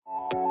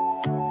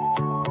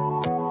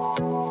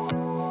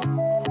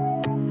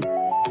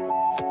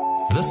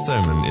This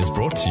sermon is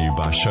brought to you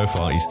by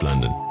Shofar East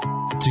London.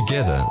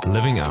 Together,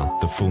 living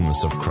out the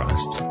fullness of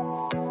Christ.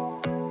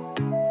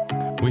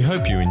 We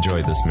hope you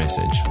enjoy this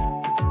message.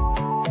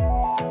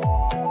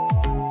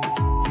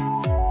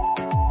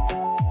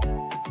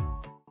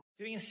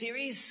 Doing a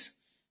series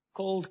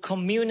called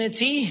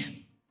Community,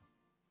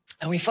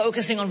 and we're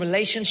focusing on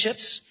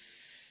relationships.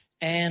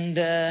 And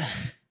this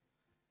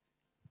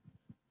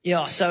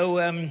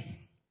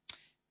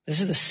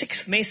is the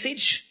 6th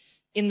message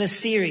in the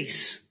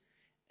series.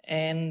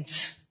 And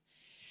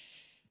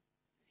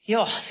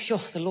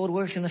the Lord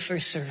worked in the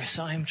first service.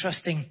 So I'm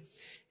trusting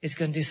He's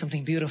going to do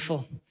something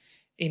beautiful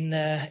in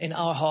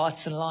our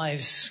hearts and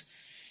lives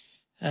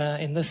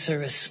in this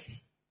service.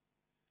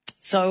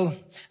 So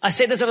I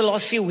said this over the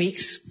last few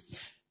weeks,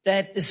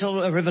 that it's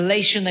a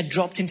revelation that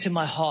dropped into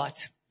my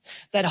heart,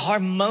 that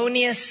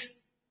harmonious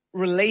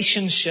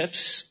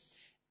relationships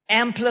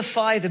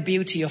amplify the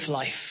beauty of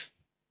life.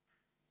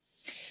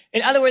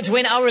 In other words,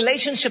 when our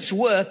relationships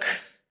work,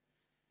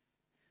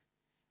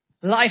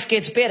 life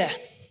gets better.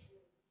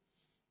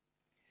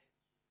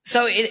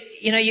 So,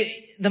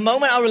 the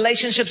moment our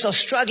relationships are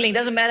struggling,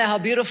 doesn't matter how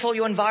beautiful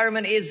your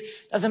environment is,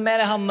 doesn't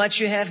matter how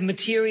much you have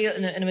material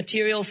in a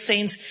material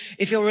sense.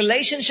 If your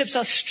relationships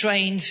are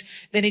strained,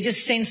 then it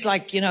just seems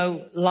like,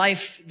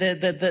 life,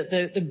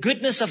 the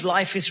goodness of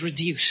life is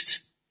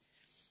reduced.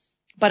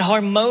 But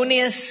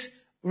harmonious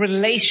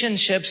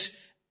relationships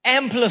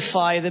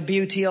amplify the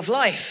beauty of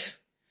life.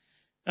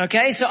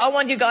 Okay, so I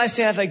want you guys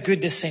to have a good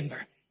December.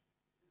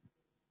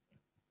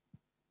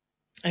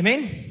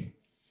 Amen?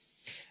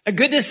 A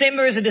good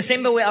December is a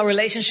December where our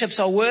relationships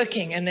are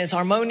working and there's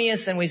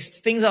harmonious and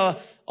things are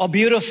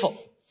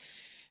beautiful.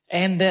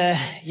 And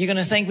you're going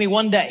to thank me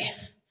one day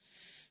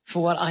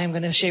for what I am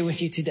going to share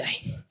with you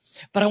today.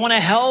 But I want to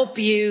help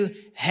you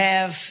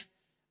have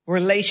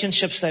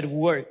relationships that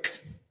work.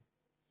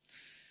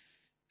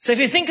 So if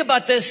you think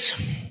about this,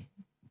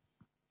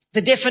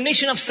 the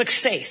definition of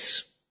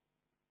success.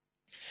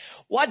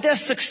 What does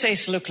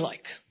success look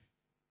like?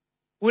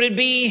 Would it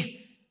be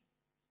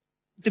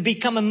to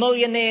become a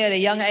millionaire at a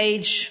young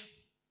age?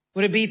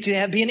 Would it be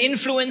to be an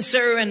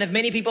influencer and have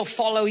many people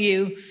follow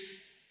you?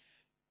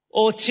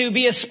 Or to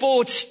be a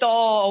sports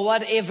star or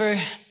whatever?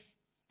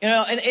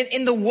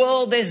 In the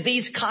world, there's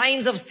these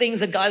kinds of things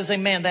that guys say,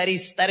 man, that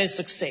is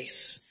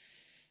success.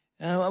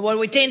 What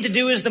we tend to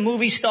do is the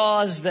movie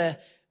stars, the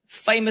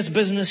famous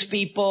business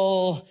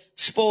people,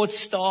 sports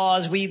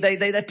stars,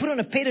 they put on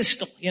a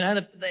pedestal,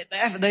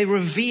 they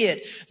revere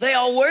it. They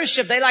are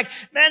worshipped. They're like,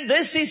 man,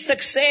 this is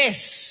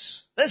success.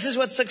 This is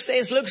what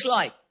success looks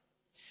like.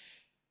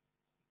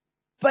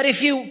 But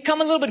if you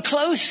come a little bit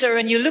closer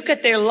and you look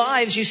at their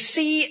lives, you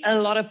see a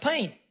lot of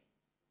pain.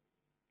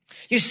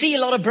 You see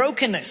a lot of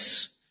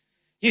brokenness.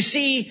 You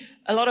see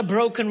a lot of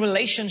broken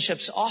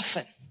relationships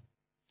often.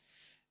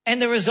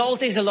 And the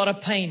result is a lot of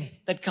pain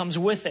that comes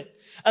with it.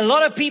 A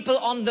lot of people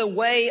on the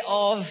way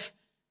of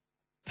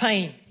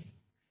pain,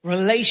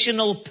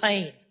 relational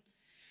pain.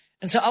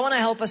 And so I want to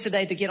help us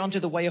today to get onto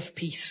the way of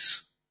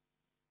peace.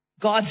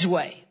 God's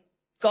way.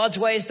 God's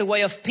way is the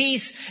way of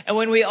peace. And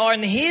when we are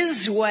in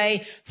His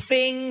way,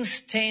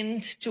 things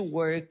tend to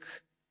work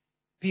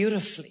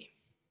beautifully.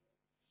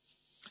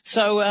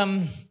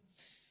 So,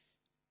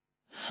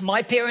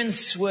 my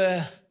parents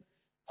were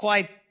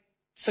quite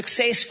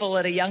successful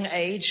at a young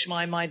age.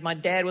 My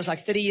dad was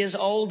like 30 years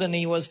old and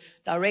he was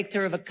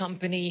director of a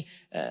company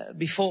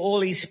before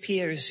all his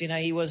peers.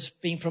 He was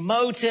being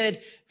promoted,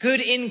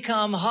 good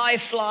income, high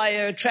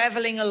flyer,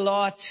 traveling a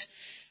lot.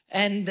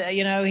 And,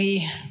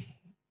 he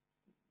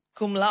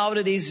cum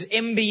laude his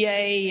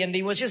MBA and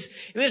he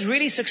was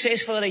really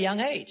successful at a young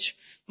age.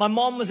 My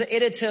mom was the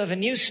editor of a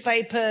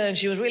newspaper and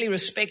she was really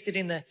respected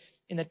in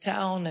the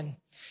town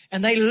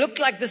and they looked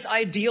like this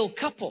ideal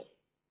couple.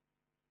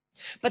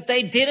 But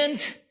they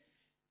didn't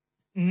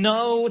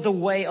know the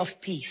way of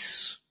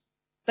peace.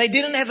 They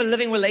didn't have a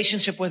living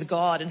relationship with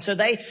God. And so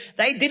they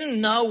didn't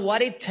know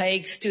what it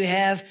takes to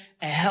have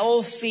a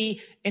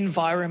healthy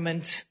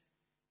environment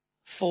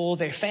for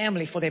their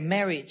family, for their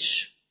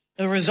marriage.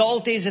 The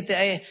result is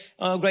that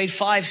grade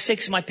 5,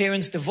 6, my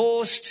parents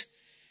divorced.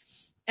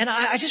 And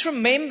I just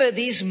remember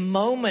these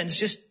moments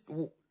just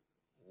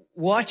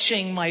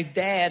watching my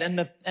dad and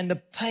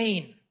the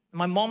pain.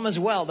 My mom as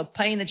well, the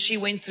pain that she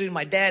went through,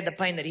 my dad, the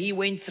pain that he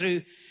went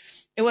through.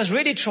 It was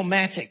really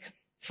traumatic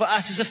for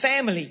us as a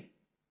family.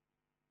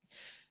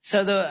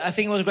 So I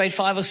think it was grade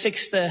 5 or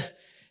 6,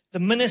 the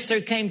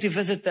minister came to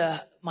visit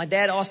my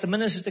dad asked the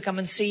minister to come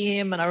and see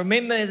him. And I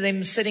remember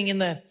them sitting in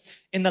the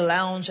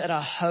lounge at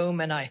our home.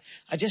 And I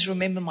just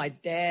remember my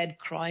dad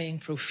crying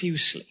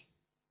profusely.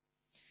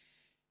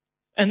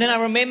 And then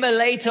I remember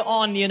later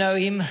on,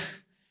 him,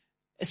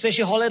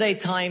 especially holiday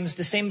times,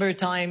 December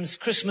times,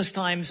 Christmas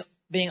times,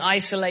 being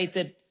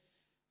isolated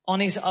on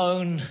his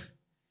own,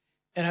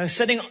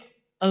 sitting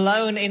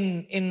alone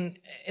in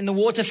the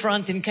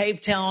waterfront in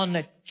Cape Town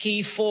at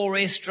Key 4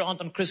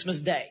 restaurant on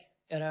Christmas Day,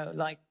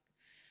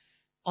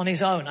 on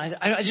his own.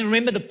 I just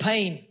remember the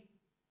pain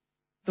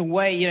the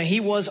way, he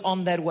was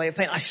on that way of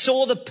pain. I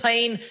saw the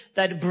pain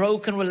that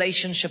broken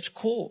relationships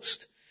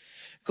caused.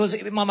 Because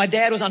my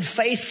dad was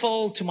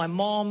unfaithful to my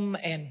mom,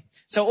 and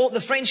so all the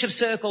friendship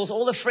circles,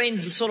 all the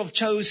friends sort of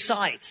chose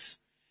sides.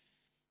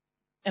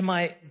 And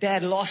my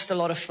dad lost a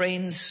lot of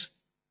friends.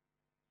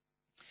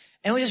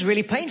 And it was just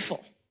really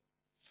painful.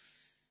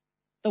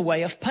 The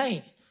way of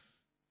pain.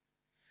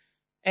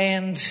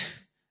 And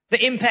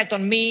the impact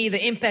on me,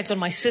 the impact on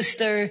my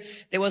sister,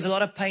 there was a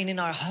lot of pain in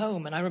our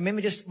home. And I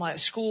remember just my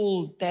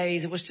school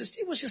days, it was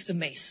just a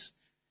mess.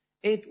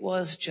 It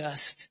was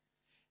just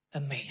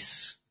a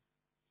mess.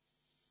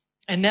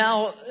 And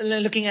now,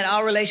 looking at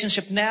our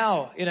relationship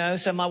now,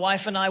 so my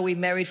wife and I, we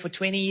married for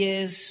 20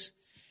 years.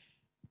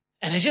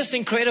 And it's just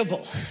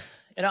incredible.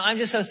 I'm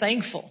just so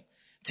thankful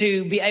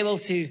to be able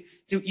to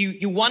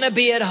you want to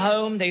be at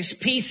home. There's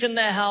peace in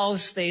the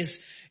house. There's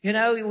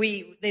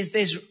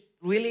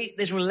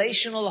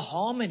relational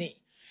harmony.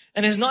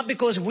 And it's not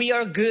because we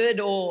are good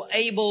or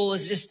able.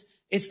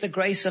 It's the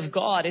grace of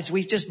God.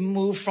 We've just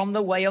moved from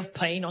the way of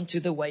pain onto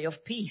the way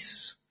of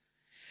peace.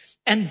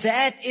 And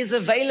that is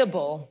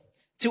available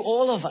to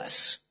all of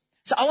us.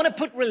 So I want to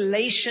put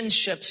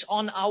relationships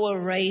on our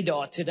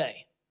radar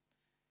today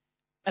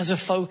as a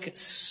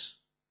focus.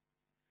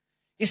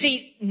 You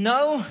see,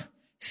 no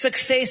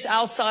success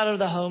outside of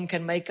the home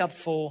can make up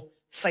for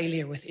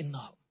failure within the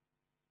home.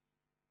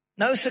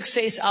 No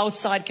success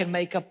outside can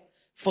make up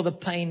for the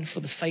pain,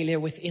 for the failure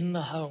within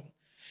the home.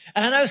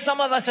 And I know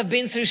some of us have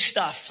been through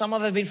stuff. Some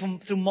of us have been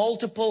through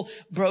multiple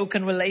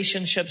broken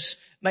relationships,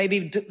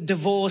 maybe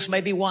divorce,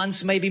 maybe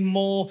once, maybe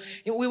more.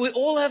 We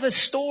all have a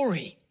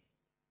story.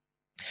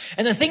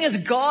 And the thing is,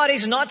 God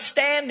is not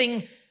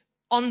standing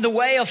on the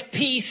way of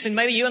peace, and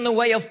maybe you're on the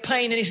way of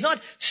pain, and He's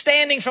not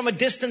standing from a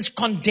distance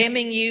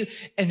condemning you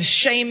and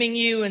shaming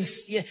you. And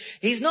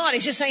He's not.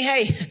 He's just saying,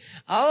 hey,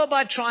 how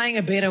about trying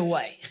a better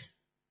way?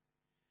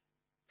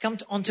 Come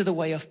onto the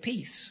way of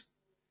peace.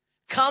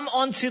 Come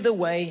onto the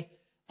way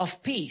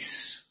of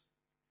peace.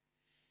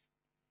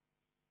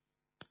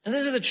 And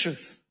this is the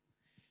truth.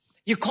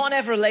 You can't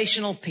have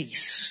relational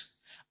peace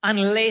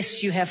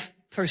unless you have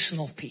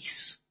personal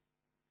peace.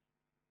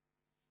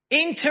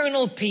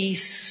 Internal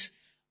peace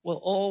will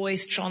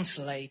always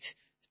translate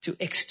to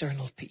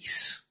external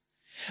peace.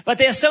 But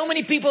there are so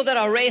many people that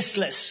are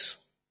restless.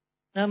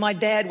 Now, my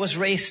dad was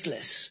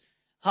restless.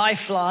 High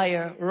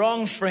flyer,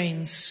 wrong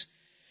friends,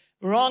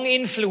 wrong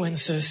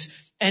influences,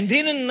 and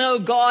didn't know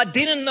God,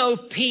 didn't know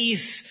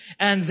peace,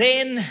 and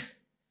then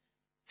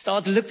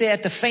started looking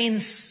at the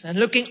fence and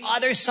looking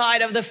other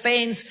side of the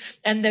fence,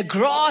 and the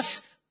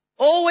grass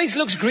always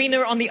looks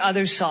greener on the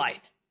other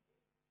side.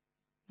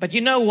 But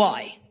you know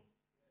why?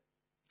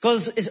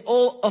 Because it's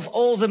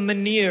all the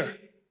manure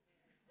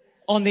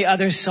on the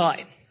other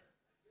side.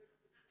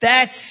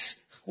 That's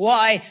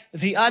why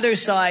the other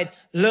side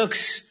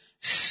looks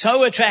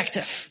so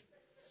attractive.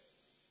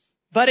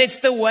 But it's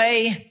the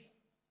way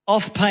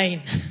of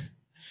pain.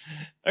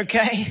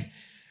 Okay?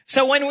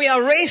 So when we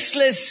are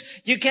restless,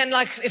 you can,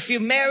 if you're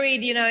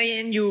married,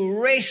 and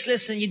you're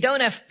restless and you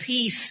don't have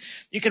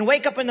peace, you can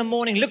wake up in the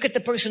morning, look at the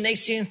person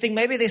next to you and think,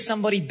 maybe there's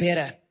somebody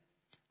better.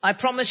 I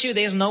promise you,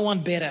 there's no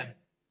one better.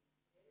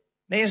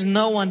 There's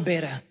no one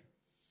better.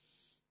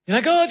 You're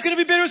like, oh, it's going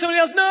to be better with somebody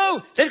else.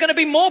 No, there's going to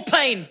be more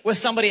pain with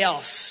somebody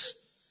else.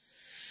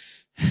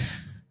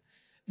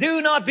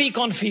 Do not be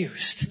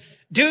confused.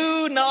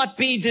 Do not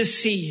be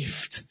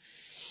deceived.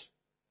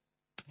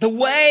 The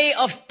way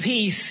of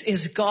peace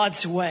is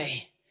God's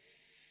way.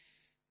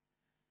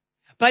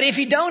 But if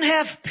you don't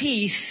have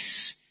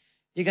peace,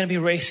 you're going to be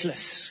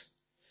restless.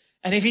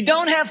 And if you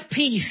don't have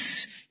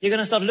peace, you're going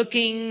to start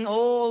looking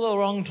all the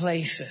wrong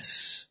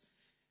places.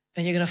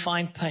 And you're going to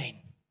find pain.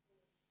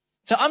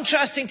 So I'm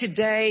trusting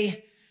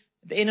today,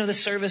 at the end of the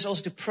service,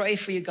 also to pray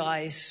for you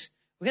guys.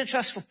 We're going to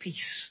trust for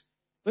peace.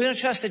 We're going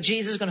to trust that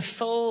Jesus is going to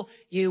fill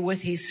you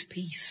with His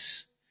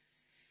peace.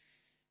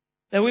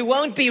 That we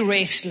won't be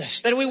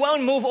restless. That we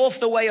won't move off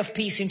the way of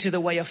peace into the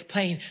way of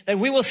pain. That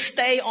we will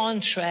stay on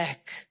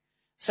track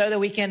so that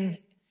we can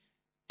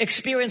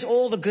experience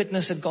all the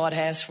goodness that God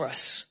has for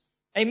us.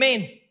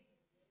 Amen.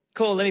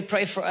 Cool. Let me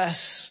pray for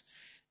us.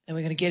 And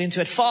we're going to get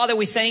into it. Father,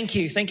 we thank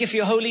you. Thank you for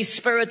your Holy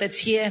Spirit that's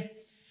here.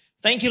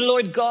 Thank you,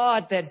 Lord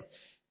God, that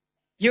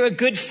you're a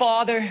good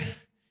Father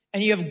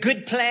and you have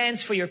good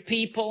plans for your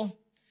people.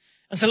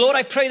 And so, Lord,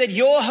 I pray that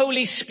your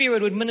Holy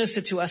Spirit would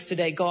minister to us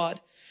today, God.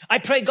 I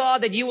pray,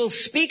 God, that you will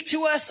speak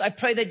to us. I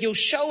pray that you'll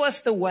show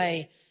us the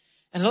way.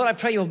 And Lord, I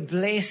pray your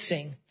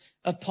blessing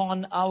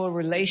upon our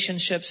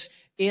relationships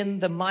in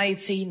the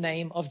mighty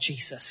name of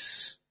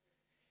Jesus.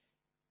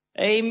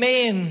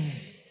 Amen.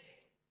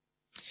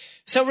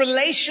 So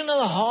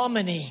relational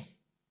harmony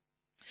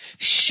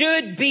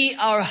should be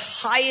our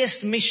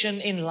highest mission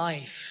in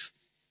life.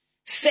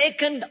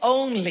 Second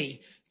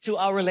only to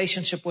our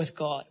relationship with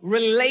God.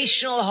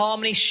 Relational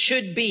harmony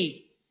should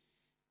be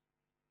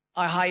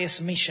our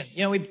highest mission.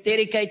 We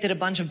dedicated a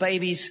bunch of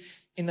babies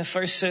in the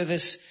first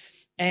service.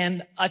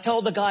 And I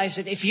told the guys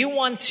that if you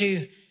want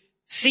to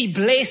see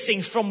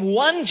blessing from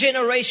one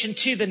generation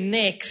to the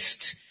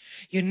next,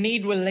 You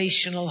need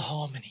relational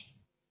harmony.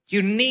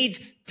 You need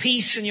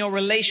peace in your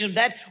relationship.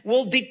 That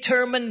will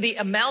determine the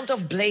amount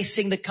of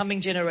blessing the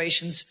coming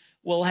generations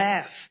will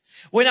have.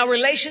 When our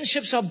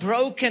relationships are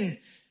broken,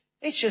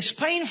 it's just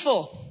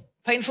painful.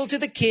 Painful to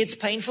the kids,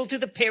 painful to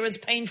the parents,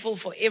 painful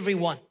for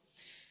everyone.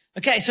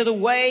 Okay, so the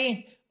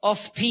way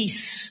of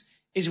peace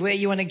is where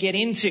you want to get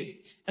into.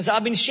 And so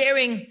I've been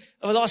sharing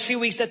over the last few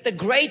weeks that the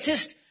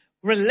greatest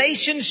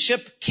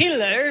relationship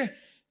killer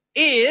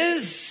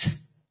is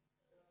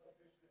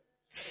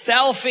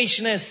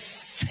selfishness.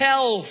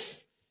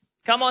 Self.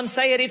 Come on,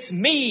 say it. It's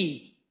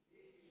me.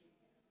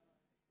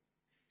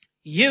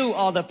 You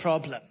are the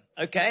problem.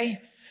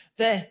 Okay?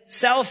 The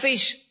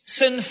selfish,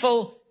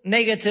 sinful,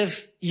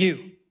 negative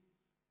you.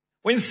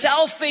 When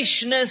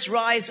selfishness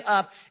rise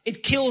up,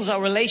 it kills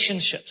our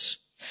relationships.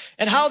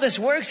 And how this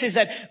works is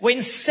that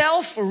when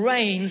self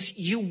reigns,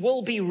 you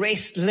will be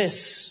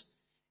restless.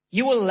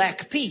 You will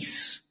lack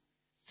peace.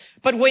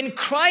 But when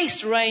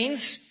Christ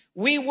reigns,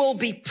 we will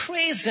be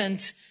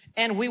present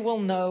and we will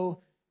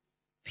know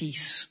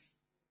peace.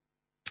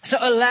 So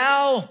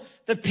allow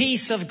the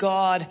peace of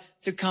God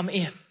to come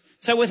in.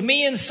 So with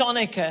me and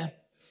Sonica,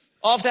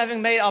 after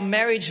having made our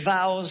marriage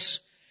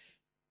vows,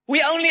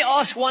 we only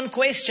ask one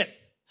question.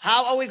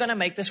 How are we going to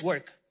make this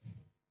work?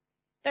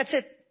 That's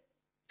it.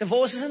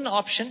 Divorce isn't an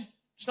option.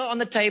 It's not on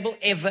the table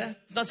ever.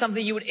 It's not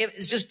something you would ever,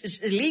 it's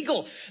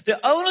illegal.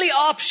 The only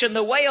option,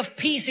 the way of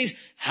peace is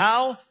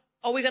how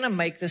are we going to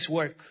make this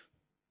work?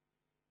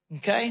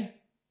 Okay?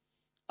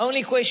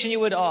 Only question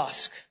you would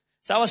ask.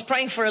 So I was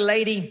praying for a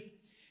lady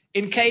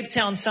in Cape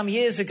Town some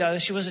years ago.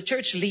 She was a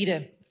church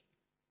leader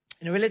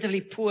in a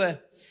relatively poor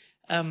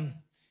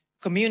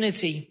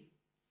community.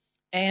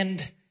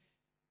 And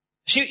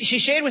she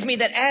shared with me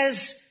that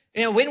as,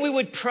 when we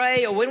would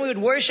pray or when we would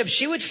worship,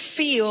 she would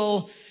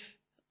feel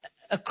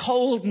a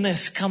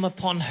coldness come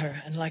upon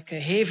her and like a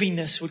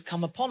heaviness would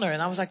come upon her.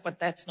 And I was like, but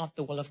that's not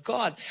the will of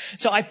God.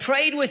 So I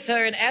prayed with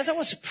her. And as I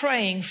was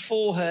praying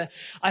for her,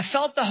 I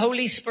felt the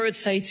Holy Spirit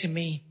say to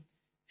me,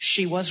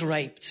 she was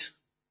raped.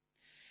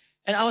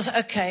 And I was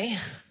like, okay,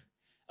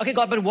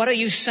 God, but what are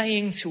you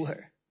saying to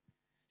her?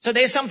 So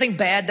there's something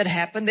bad that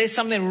happened. There's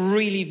something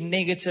really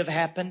negative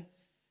happened.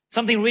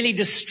 Something really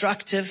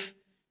destructive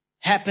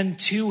happened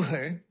to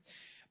her.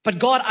 But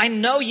God, I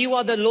know you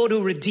are the Lord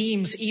who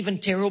redeems even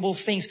terrible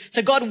things.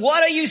 So God,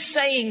 what are you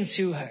saying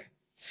to her?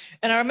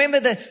 And I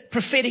remember the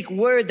prophetic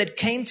word that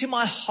came to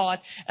my heart,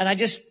 and I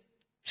just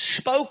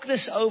spoke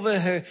this over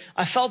her.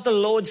 I felt the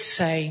Lord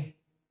say,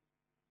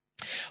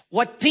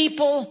 what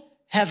people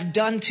have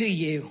done to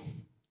you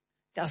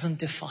doesn't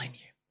define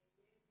you.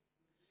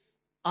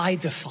 I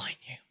define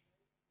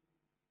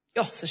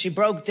you. So she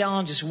broke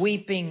down just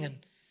weeping,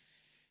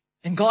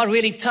 and God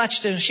really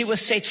touched her and she was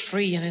set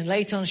free. And then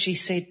later on she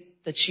said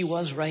that she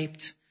was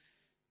raped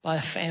by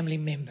a family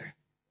member.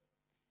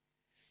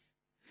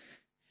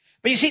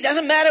 But you see, it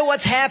doesn't matter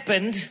what's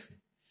happened.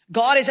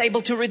 God is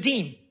able to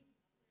redeem.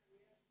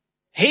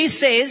 He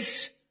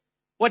says,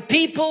 what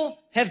people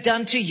have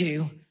done to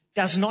you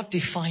does not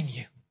define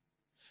you.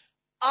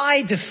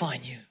 I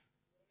define you.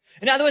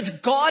 In other words,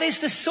 God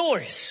is the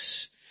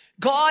source.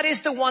 God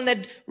is the one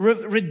that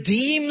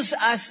redeems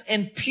us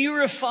and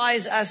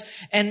purifies us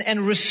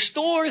and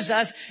restores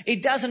us.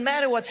 It doesn't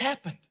matter what's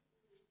happened.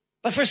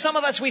 But for some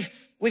of us,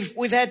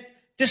 we've had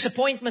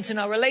disappointments in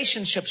our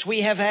relationships.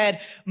 We have had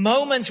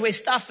moments where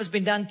stuff has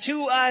been done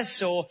to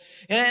us,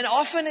 and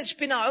often it's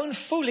been our own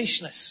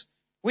foolishness.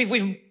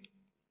 We've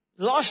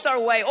lost our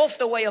way off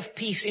the way of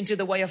peace into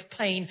the way of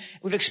pain.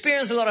 We've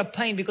experienced a lot of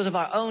pain because of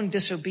our own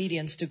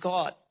disobedience to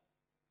God.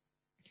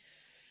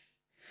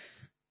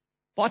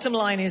 Bottom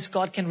line is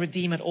God can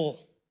redeem it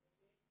all.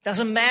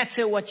 Doesn't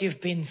matter what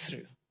you've been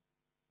through.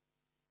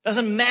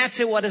 Doesn't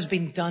matter what has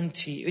been done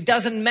to you. It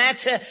doesn't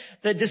matter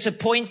the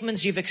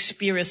disappointments you've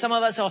experienced. Some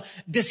of us are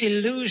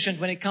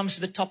disillusioned when it comes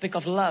to the topic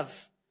of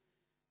love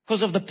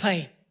because of the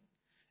pain.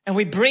 And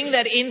we bring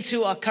that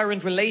into our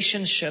current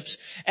relationships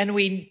and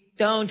we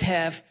don't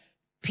have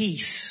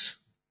peace.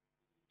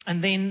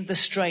 And then the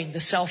strain,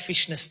 the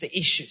selfishness, the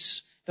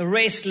issues, the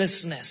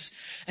restlessness.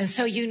 And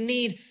so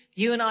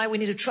you and I, we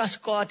need to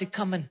trust God to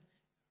come and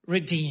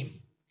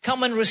redeem,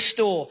 come and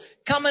restore,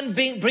 come and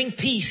bring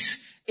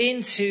peace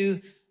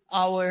into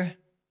our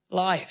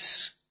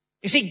lives.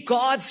 You see,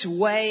 God's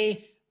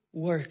way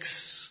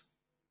works.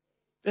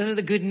 This is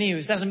the good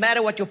news. Doesn't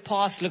matter what your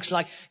past looks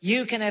like.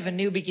 You can have a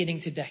new beginning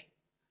today.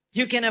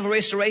 You can have a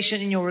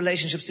restoration in your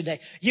relationships today.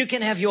 You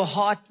can have your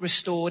heart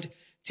restored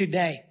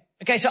today.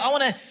 Okay, so I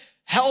want to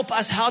help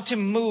us how to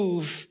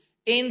move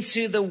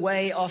into the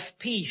way of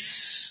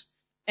peace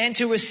and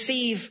to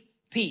receive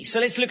peace.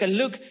 So let's look at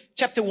Luke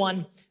chapter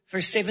 1,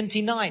 verse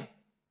 79.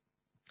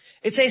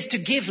 It says to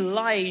give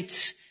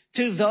light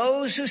to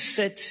those who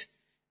sit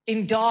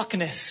in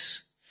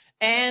darkness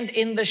and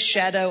in the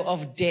shadow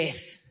of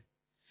death,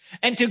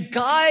 and to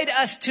guide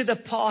us to the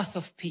path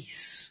of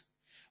peace.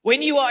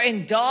 When you are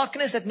in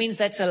darkness, that means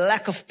that's a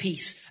lack of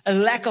peace, a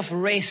lack of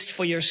rest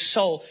for your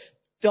soul.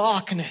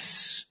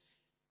 Darkness.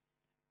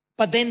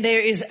 But then there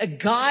is a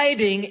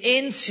guiding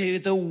into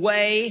the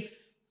way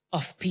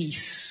of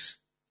peace.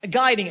 A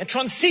guiding, a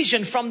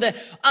transition from the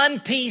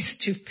unpeace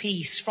to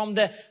peace, from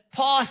the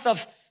path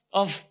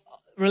of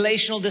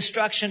relational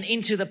destruction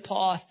into the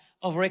path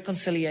of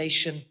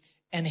reconciliation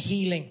and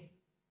healing.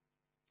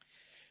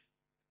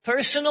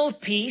 Personal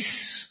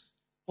peace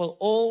will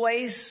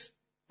always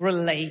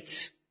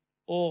relate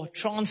or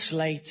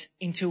translate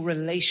into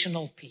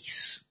relational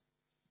peace.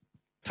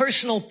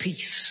 Personal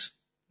peace.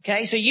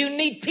 Okay, so you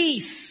need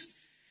peace.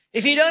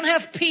 If you don't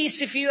have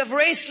peace, if you have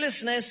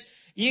restlessness,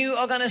 you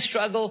are going to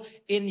struggle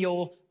in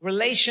your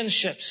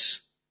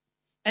relationships.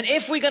 And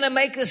if we're going to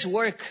make this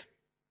work,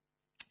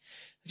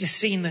 I've just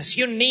seen this.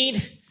 You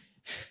need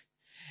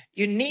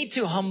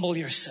to humble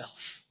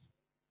yourself.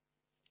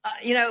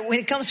 When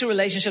it comes to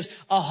relationships,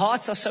 our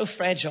hearts are so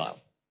fragile.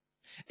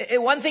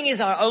 One thing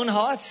is our own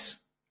hearts.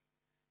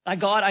 Like,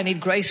 God, I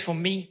need grace for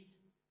me.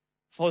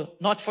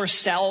 Not for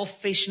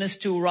selfishness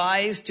to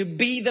rise, to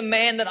be the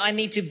man that I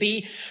need to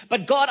be.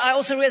 But God, I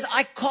also realize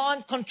I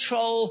can't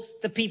control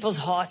the people's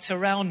hearts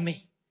around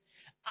me.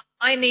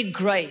 I need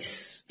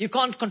grace. You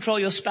can't control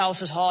your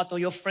spouse's heart or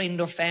your friend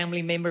or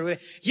family member.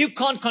 You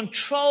can't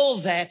control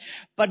that,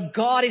 but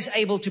God is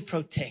able to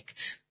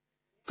protect.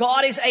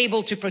 God is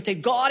able to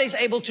protect. God is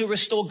able to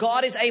restore.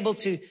 God is able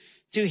to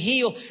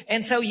heal.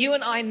 And so you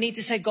and I need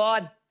to say,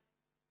 God,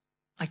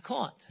 I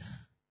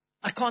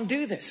can't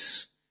do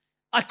this.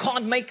 I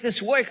can't make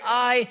this work.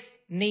 I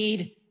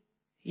need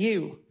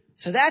you.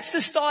 So that's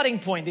the starting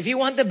point. If you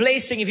want the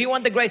blessing, if you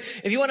want the grace,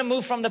 if you want to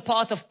move from the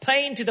path of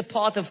pain to the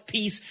path of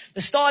peace,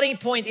 the starting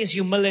point is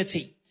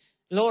humility.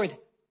 Lord,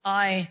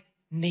 I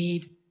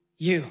need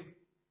you.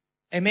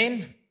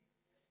 Amen?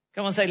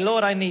 Come on, say,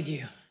 Lord, I need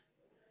you.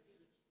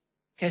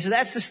 Okay, so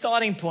that's the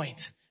starting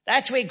point.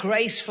 That's where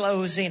grace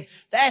flows in.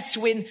 That's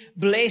when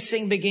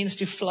blessing begins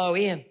to flow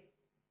in.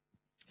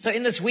 So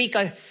in this week,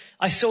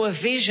 I saw a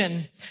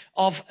vision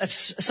of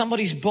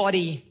somebody's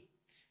body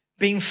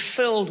being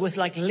filled with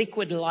like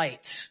liquid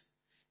light,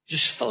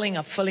 just filling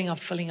up.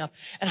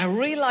 And I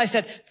realized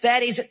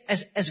that is,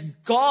 as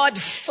God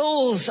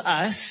fills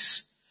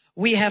us,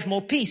 we have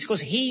more peace because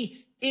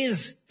He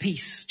is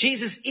peace.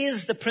 Jesus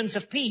is the Prince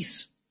of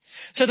Peace.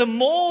 So the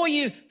more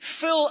you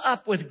fill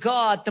up with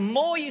God, the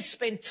more you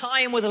spend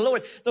time with the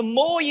Lord, the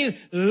more you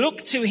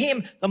look to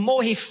Him, the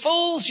more He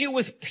fills you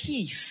with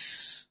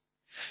peace.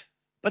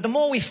 But the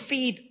more we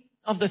feed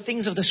of the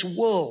things of this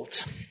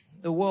world,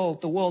 the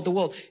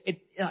world,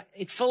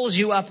 it fills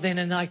you up then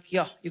and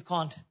you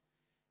can't,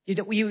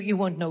 you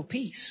won't know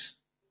peace.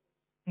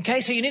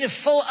 Okay, so you need to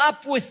fill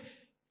up with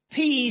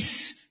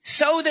peace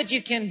so that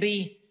you can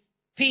be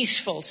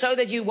peaceful, so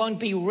that you won't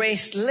be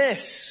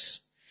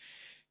restless.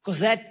 Because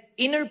that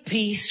inner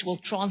peace will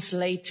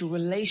translate to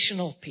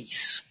relational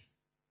peace.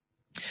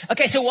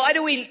 Okay, so why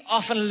do we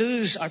often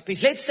lose our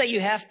peace? Let's say you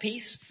have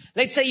peace.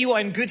 Let's say you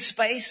are in good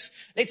space.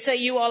 Let's say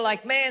you are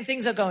like, man,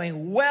 things are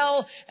going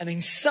well. And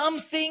then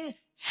something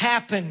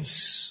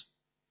happens.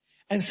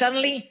 And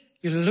suddenly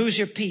you lose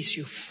your peace.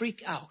 You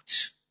freak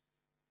out.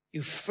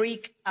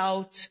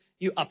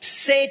 You're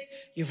upset.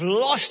 You've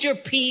lost your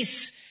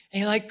peace.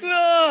 And you're like,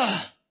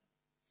 ugh.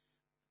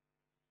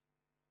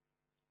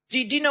 Do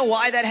you know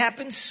why that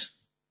happens?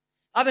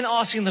 I've been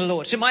asking the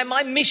Lord. So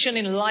my mission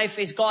in life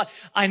is, God,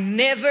 I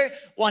never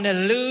want to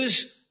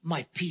lose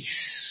my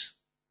peace.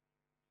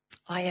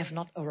 I have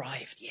not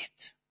arrived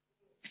yet.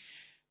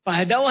 But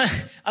I don't want,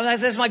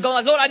 that's my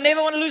goal. Lord, I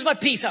never want to lose my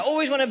peace. I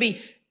always want to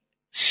be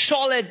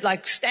solid,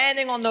 like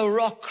standing on the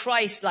rock,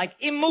 Christ, like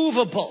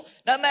immovable,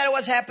 no matter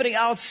what's happening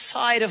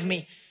outside of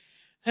me.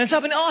 And so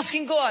I've been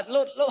asking God,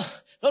 Lord,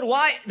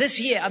 why this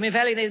year? I mean,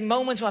 Valley, there's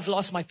moments where I've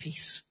lost my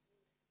peace.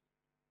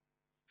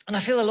 And I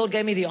feel the Lord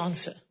gave me the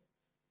answer.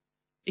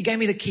 He gave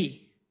me the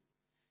key.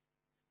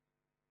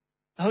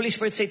 The Holy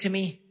Spirit said to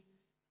me,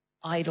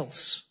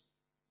 idols.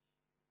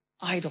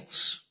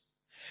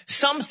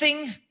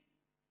 Something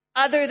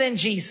other than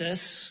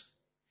Jesus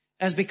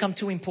has become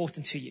too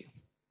important to you.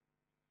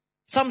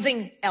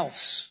 Something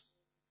else.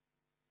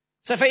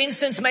 So for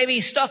instance, maybe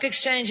stock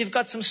exchange, you've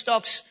got some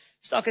stocks,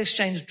 stock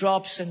exchange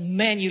drops and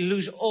man, you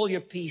lose all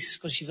your peace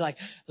because you've like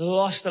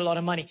lost a lot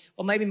of money.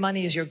 Or maybe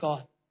money is your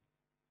God.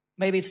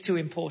 Maybe it's too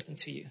important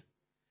to you.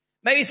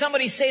 Maybe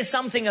somebody says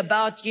something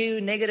about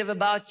you, negative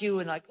about you,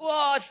 and like,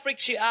 oh, it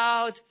freaks you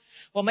out.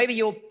 Or maybe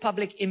your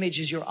public image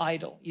is your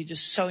idol. You're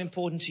just so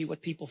important to you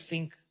what people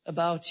think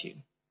about you.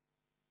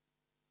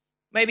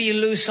 Maybe you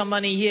lose some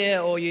money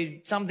here or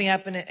something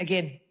happened.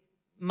 Again,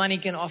 money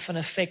can often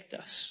affect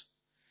us.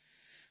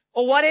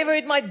 Or whatever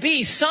it might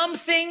be,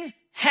 something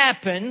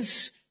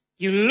happens,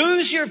 you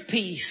lose your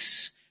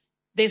peace.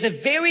 There's a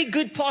very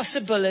good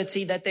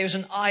possibility that there's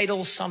an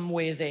idol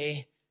somewhere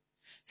there.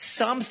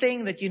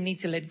 Something that you need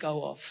to let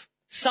go of.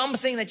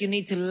 Something that you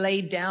need to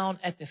lay down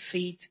at the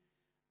feet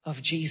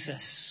of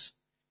Jesus.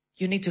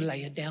 You need to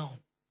lay it down.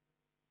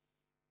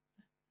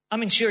 I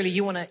mean, surely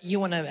you want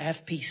to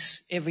have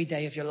peace every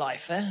day of your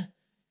life, eh?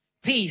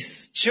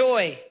 Peace,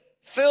 joy,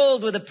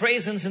 filled with the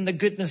presence and the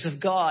goodness of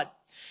God.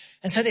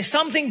 And so there's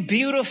something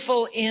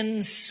beautiful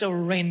in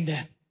surrender.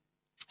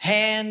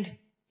 Hand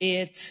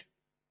it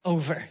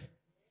over.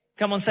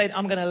 Come on, say it.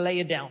 I'm going to lay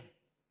it down.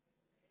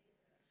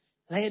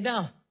 Lay it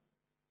down.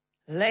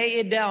 Lay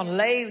it down.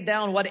 Lay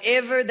down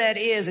whatever that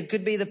is. It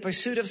could be the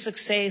pursuit of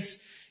success.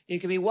 It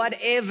could be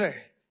whatever.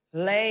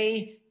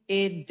 Lay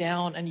it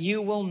down and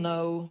you will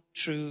know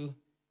true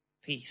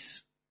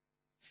peace.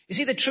 You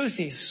see, the truth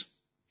is,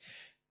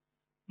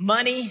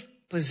 money,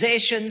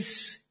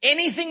 possessions,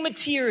 anything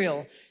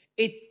material,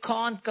 it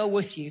can't go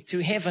with you to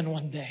heaven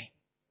one day.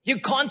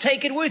 You can't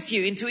take it with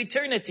you into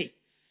eternity.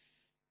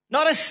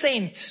 Not a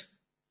cent.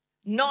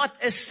 Not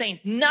a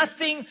cent.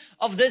 Nothing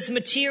of this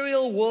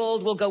material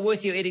world will go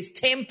with you. It is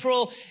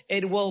temporal.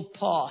 It will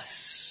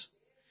pass.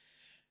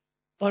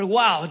 But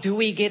wow, do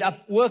we get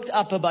worked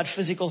up about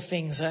physical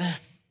things,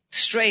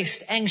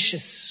 stressed,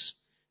 anxious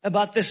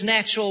about this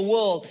natural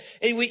world.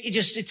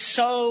 It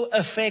so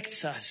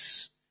affects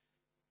us.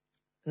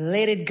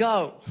 Let it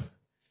go.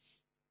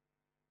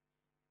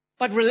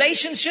 But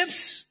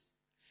relationships,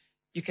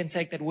 you can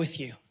take that with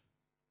you.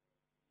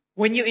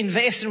 When you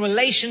invest in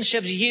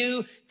relationships,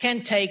 you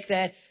can take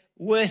that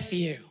with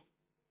you.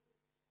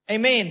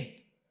 Amen.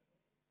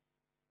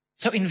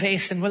 So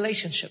invest in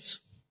relationships.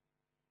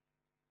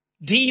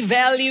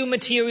 Devalue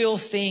material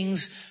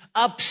things.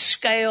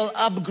 Upscale,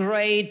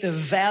 upgrade the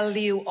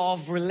value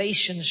of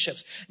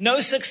relationships.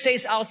 No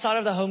success outside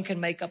of the home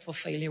can make up for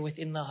failure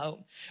within the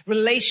home.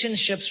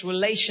 Relationships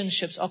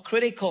are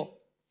critical.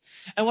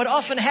 And what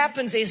often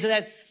happens is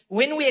that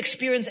when we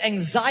experience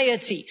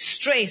anxiety,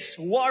 stress,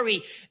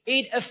 worry,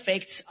 it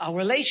affects our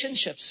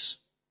relationships.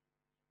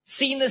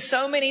 Seen this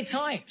so many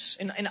times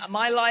in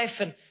my life,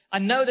 and I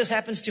know this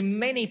happens to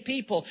many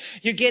people.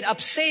 You get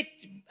upset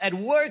at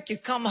work, you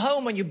come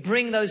home and you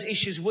bring those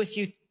issues with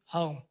you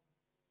home.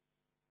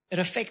 It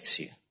affects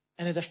you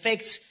and it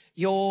affects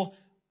your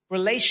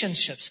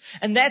relationships.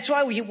 And that's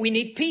why we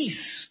need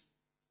peace.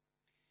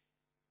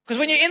 Because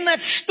when you're in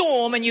that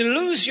storm and you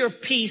lose your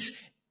peace,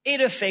 it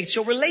affects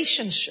your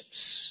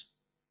relationships.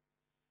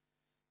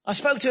 I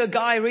spoke to a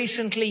guy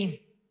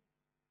recently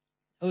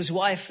whose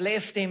wife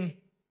left him,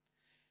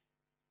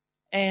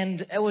 and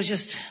it was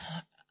just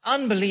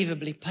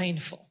unbelievably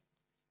painful.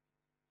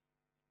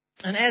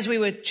 And as we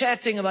were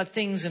chatting about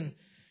things and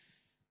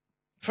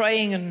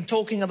praying and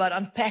talking about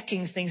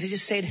unpacking things, he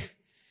just said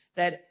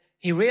that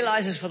he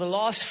realizes for the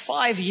last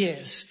 5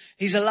 years,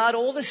 he's allowed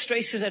all the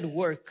stresses at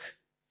work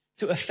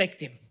to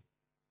affect him,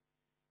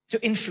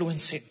 to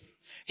influence him.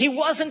 He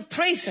wasn't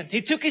present.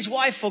 He took his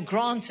wife for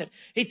granted.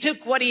 He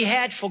took what he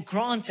had for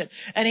granted.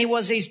 And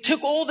he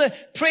took all the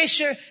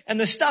pressure and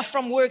the stuff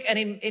from work and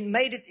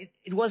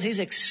it was his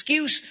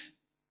excuse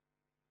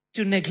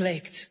to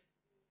neglect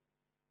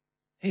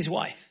his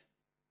wife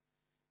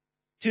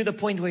to the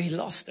point where he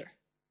lost her.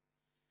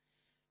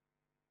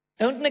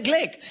 Don't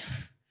neglect.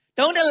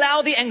 Don't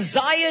allow the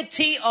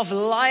anxiety of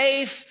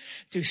life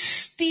to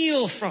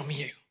steal from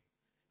you.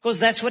 Because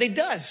that's what it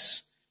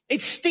does.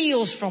 It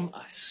steals from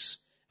us.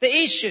 The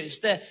issues,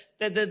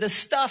 the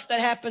stuff that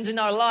happens in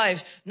our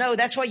lives. No,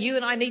 that's why you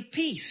and I need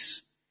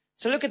peace.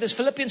 So look at this,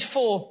 Philippians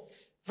 4,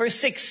 verse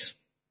 6.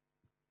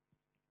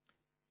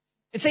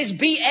 It says,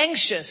 be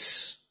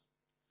anxious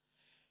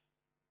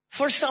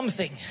for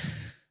something.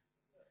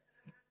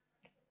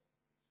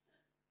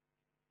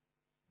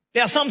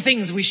 There are some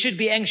things we should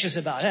be anxious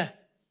about,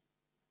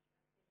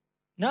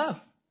 No.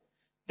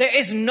 There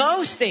is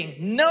no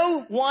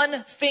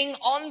one thing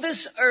on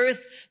this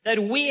earth that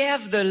we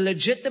have the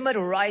legitimate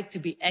right to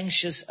be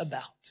anxious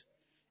about.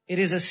 It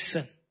is a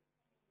sin.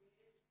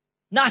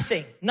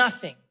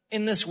 Nothing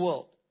in this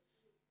world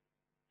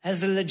has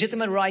the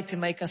legitimate right to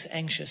make us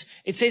anxious.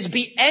 It says,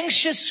 be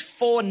anxious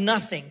for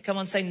nothing. Come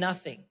on, say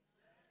nothing.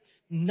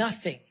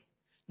 Nothing.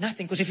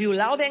 Because if you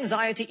allow the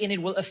anxiety in,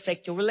 it will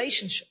affect your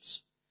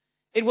relationships.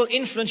 It will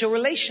influence your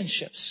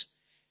relationships.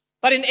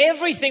 But in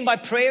everything, by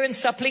prayer and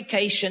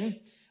supplication,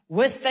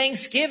 with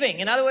thanksgiving.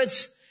 In other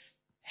words,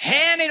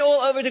 hand it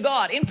all over to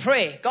God in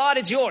prayer. God,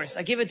 it's yours.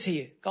 I give it to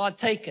you. God,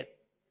 take it.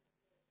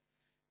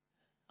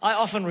 I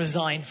often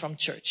resign from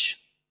church.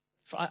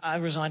 I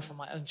resign from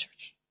my own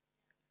church.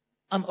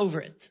 I'm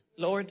over it.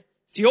 Lord,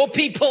 it's your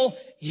people,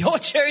 your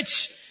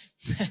church.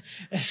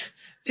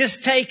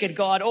 Just take it,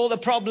 God. All the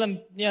problems,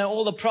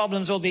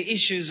 all the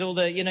issues,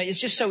 it's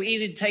just so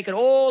easy to take it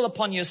all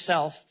upon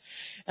yourself.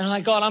 And I'm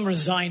like, God, I'm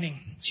resigning.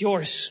 It's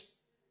yours.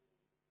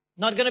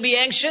 Not going to be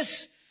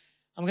anxious.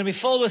 I'm going to be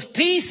filled with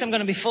peace. I'm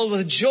going to be filled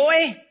with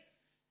joy.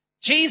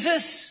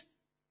 Jesus,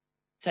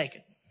 take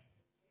it.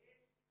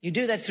 You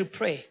do that through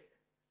prayer.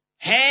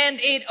 Hand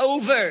it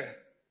over.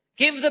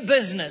 Give the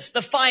business,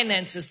 the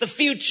finances, the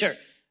future,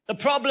 the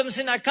problems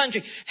in our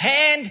country.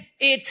 Hand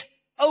it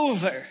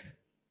over.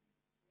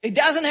 It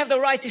doesn't have the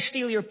right to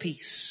steal your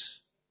peace.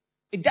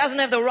 It doesn't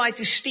have the right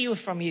to steal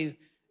from you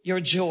your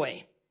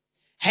joy.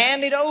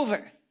 Hand it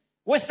over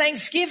with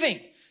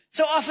thanksgiving.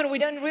 So often we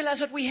don't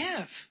realize what we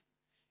have.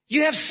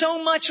 You have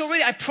so much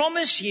already. I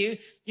promise you,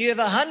 you have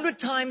 100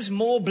 times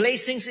more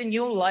blessings in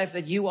your life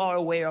that you are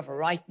aware of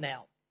right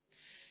now.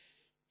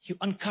 You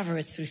uncover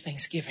it through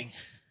thanksgiving.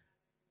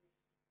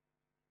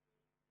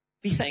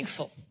 Be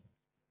thankful.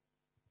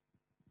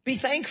 Be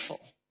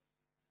thankful.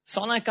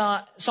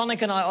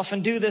 Sonica and I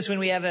often do this when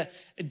we have a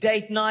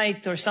date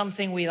night or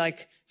something.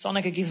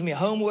 Sonica gives me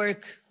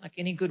homework, like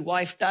any good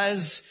wife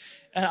does.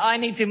 And I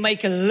need to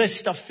make a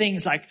list of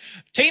things like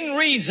 10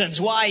 reasons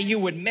why you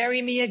would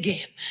marry me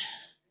again.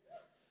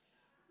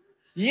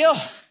 Yeah,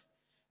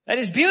 that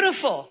is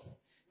beautiful.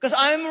 Because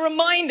I'm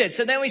reminded.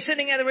 So then we're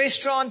sitting at a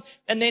restaurant,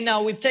 and then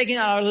now we're taking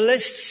out our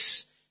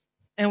lists,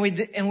 and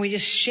we're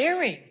just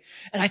sharing.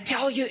 And I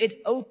tell you,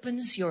 it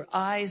opens your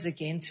eyes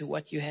again to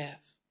what you have.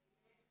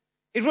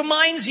 It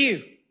reminds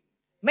you.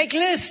 Make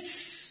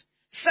lists.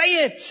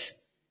 Say it.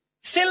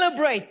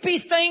 Celebrate. Be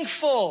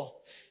thankful.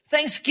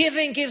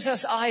 Thanksgiving gives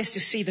us eyes to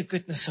see the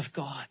goodness of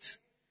God.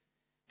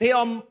 There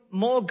are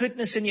more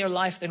goodness in your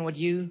life than what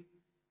you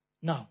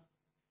know.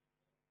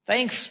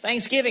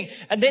 Thanksgiving.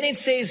 And then it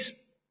says,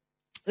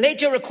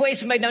 let your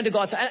request be made known to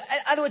God. So in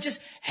other words,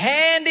 just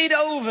hand it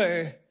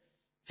over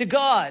to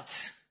God.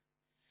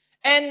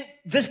 And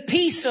the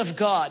peace of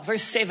God,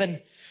 verse 7,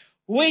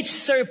 which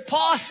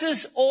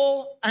surpasses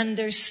all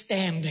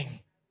understanding.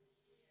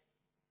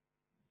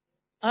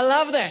 I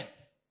love that.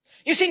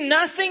 You see,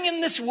 nothing in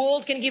this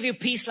world can give you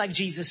peace like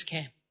Jesus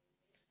can.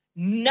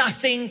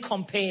 Nothing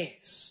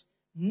compares.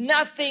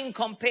 Nothing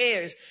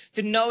compares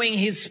to knowing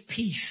His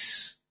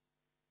peace.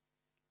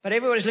 But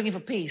everybody's looking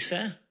for peace,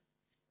 huh?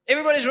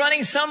 Everybody's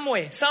running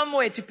somewhere.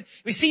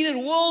 We see that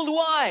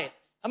worldwide.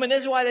 I mean,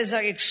 this is why there's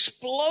an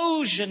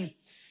explosion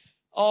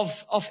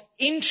of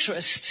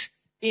interest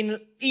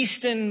in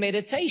Eastern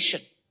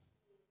meditation.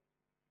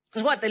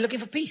 Because what? They're looking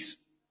for peace.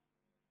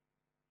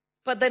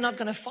 But they're not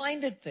going to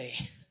find it there.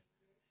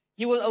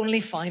 You will only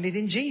find it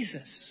in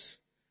Jesus.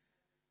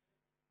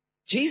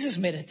 Jesus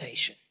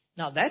meditation.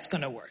 Now that's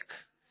going to work.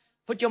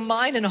 Put your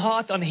mind and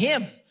heart on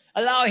Him.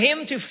 Allow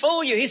Him to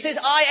fill you. He says,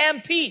 I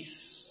am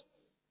peace.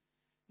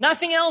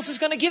 Nothing else is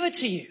going to give it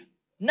to you.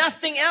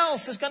 Nothing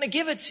else is going to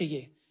give it to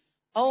you.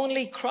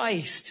 Only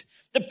Christ.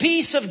 The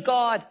peace of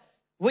God,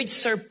 which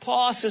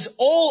surpasses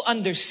all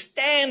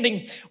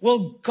understanding,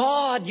 will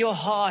guard your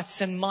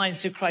hearts and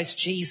minds through Christ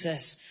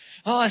Jesus.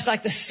 Oh, it's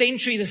like the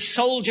sentry, the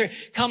soldier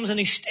comes and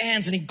he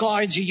stands and he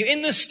guards you. You're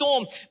in the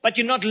storm, but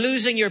you're not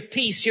losing your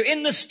peace. You're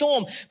in the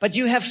storm, but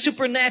you have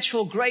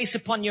supernatural grace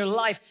upon your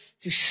life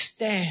to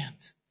stand.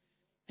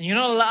 And you're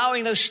not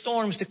allowing those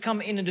storms to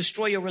come in and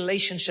destroy your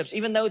relationships,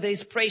 even though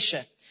there's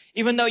pressure.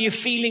 Even though you're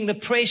feeling the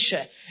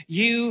pressure,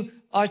 you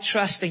are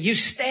trusting. You're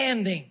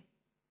standing.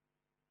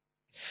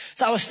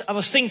 So I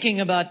was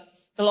thinking about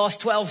the last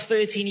 12,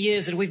 13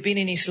 years that we've been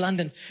in East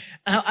London.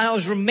 And I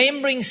was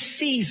remembering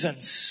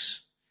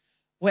seasons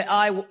where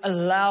I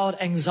allowed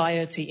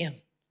anxiety in.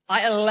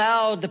 I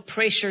allowed the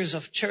pressures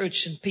of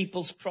church and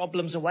people's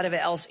problems or whatever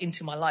else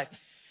into my life.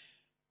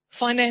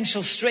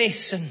 Financial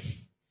stress and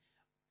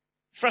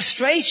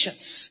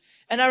frustrations.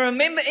 And I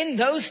remember in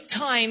those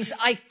times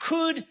I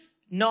could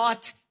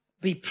not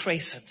be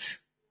present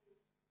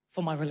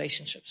for my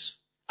relationships.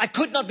 I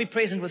could not be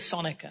present with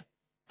Sonica.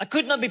 I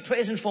could not be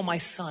present for my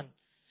son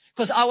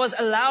because I was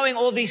allowing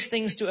all these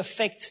things to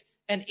affect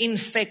and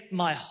infect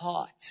my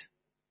heart.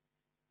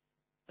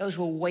 Those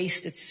were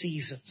wasted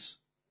seasons.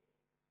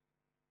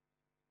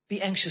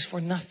 Be anxious for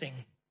nothing.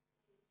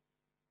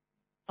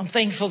 I'm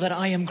thankful that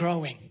I am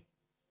growing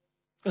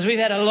because we've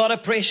had a lot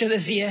of pressure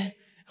this year.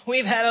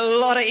 We've had a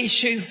lot of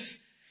issues.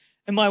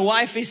 And my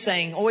wife is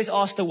saying, always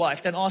ask the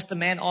wife. Don't ask the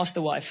man, ask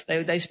the wife.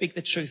 They speak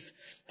the truth.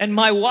 And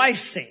my wife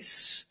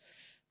says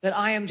that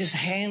I am just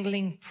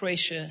handling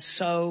pressure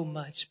so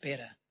much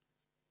better.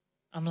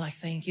 I'm like,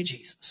 thank you,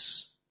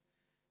 Jesus.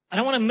 I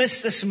don't want to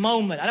miss this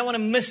moment. I don't want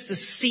to miss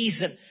this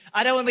season.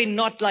 I don't want to be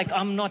not like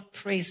I'm not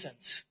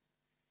present.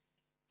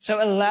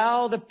 So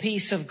allow the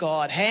peace of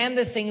God. Hand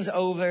the things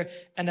over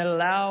and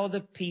allow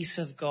the peace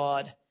of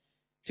God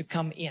to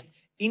come in.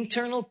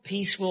 Internal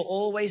peace will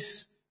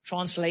always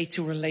translate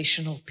to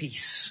relational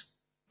peace.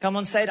 Come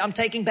on, say it. I'm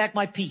taking back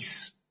my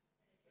peace.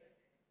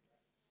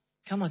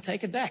 Come on,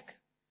 take it back.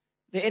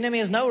 The enemy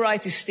has no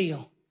right to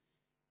steal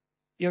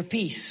your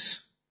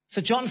peace.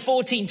 So John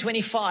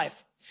 14:25,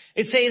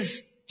 it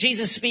says,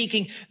 Jesus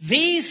speaking,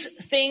 these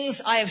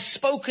things I have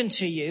spoken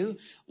to you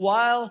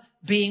while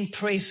being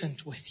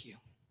present with you.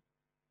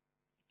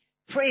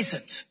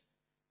 Present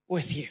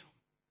with you.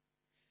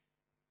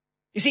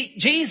 You see,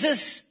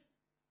 Jesus,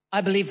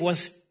 I believe,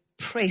 was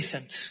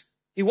present.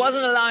 He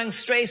wasn't allowing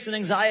stress and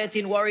anxiety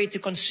and worry to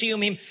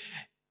consume him.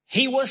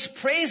 He was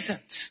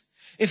present.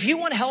 If you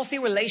want healthy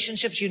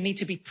relationships, you need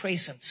to be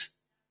present.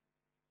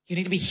 You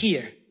need to be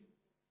here.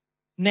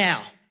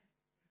 Now.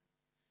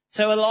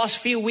 So the last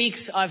few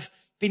weeks, I've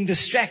been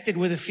distracted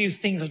with a few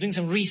things. I was doing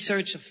some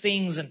research of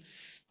things and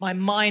my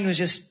mind was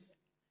just,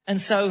 and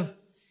so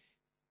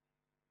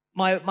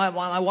my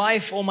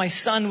wife or my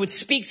son would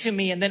speak to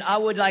me and then I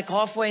would like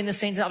halfway in the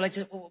sentence, I would like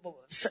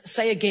just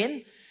say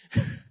again.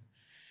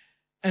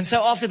 And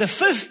so after the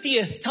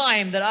 50th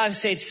time that I've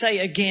said, say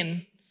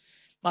again,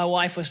 my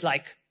wife was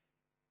like,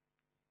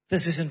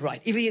 this isn't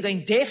right. Either you're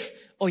going deaf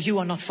or you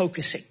are not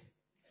focusing.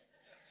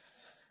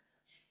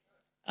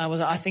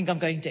 I think I'm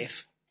going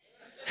deaf.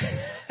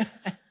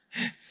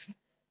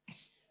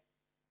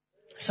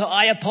 So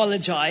I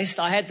apologized.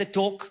 I had the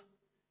talk.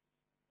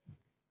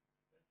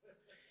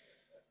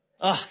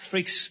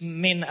 Freaks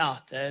men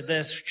out.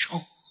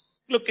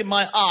 Look in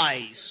my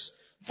eyes.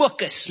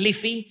 Focus,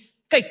 liefie.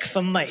 Kyk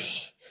vir my.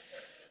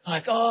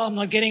 Like, I'm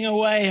not getting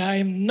away.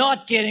 I'm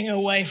not getting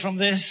away from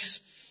this.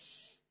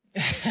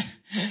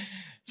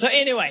 So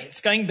anyway,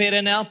 it's going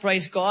better now.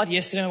 Praise God.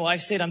 Yesterday my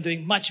wife said I'm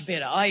doing much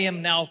better. I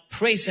am now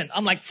present.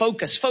 I'm like,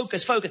 focus,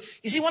 focus, focus.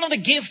 You see, one of the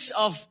gifts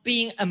of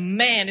being a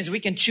man is we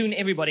can tune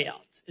everybody out.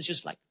 It's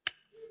just like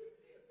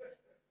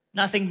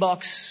nothing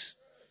box,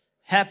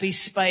 happy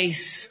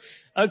space.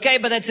 Okay,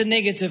 but that's a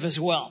negative as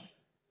well.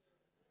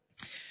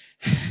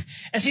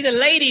 And see, the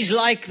ladies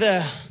like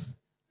the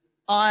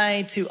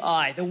eye to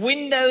eye, the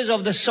windows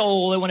of the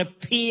soul. They want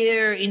to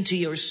peer into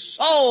your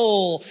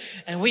soul.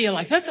 And we are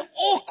like, that's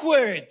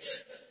awkward.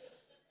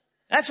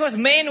 That's what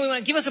men, we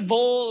want to give us a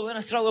ball, we want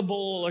to throw a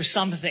ball or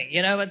something,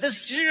 but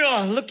this,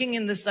 looking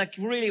in this, like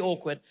really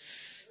awkward.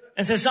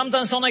 And so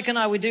sometimes Sonic and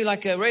I, we do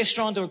like a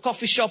restaurant or a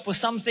coffee shop or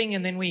something,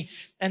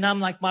 and I'm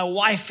like, my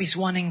wife is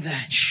wanting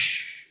that.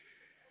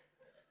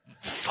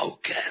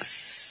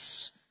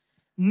 Focus.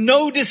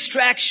 No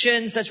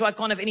distractions. That's why I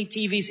can't have any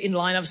TVs in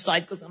line of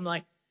sight, because I'm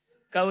like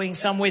going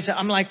somewhere. So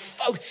I'm like,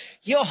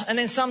 and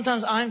then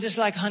sometimes I'm just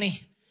like,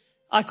 honey,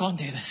 I can't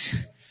do this.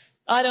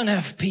 I don't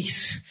have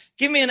peace.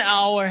 Give me an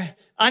hour.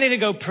 I need to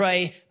go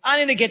pray. I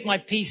need to get my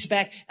peace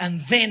back.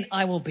 And then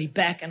I will be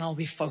back and I'll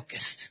be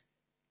focused.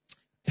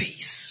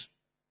 Peace.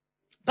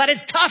 But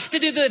it's tough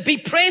to be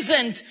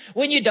present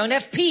when you don't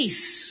have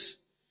peace.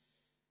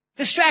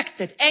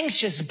 Distracted,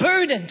 anxious,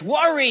 burdened,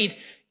 worried.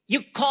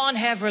 You can't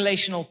have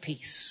relational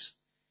peace.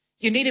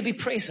 You need to be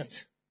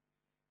present.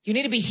 You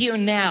need to be here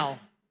now,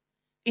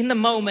 in the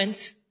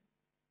moment,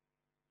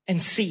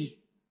 and see.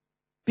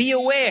 Be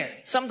aware.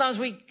 Sometimes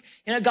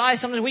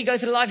sometimes we go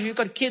through life, if you've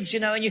got kids,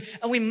 and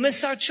we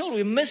miss our children.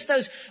 We miss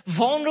those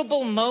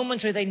vulnerable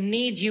moments where they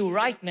need you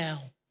right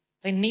now.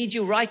 They need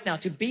you right now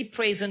to be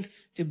present,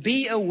 to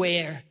be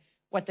aware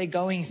what they're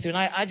going through. And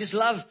I just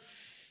love,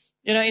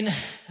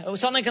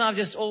 Sonic and I've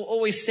just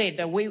always said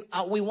that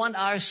we want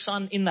our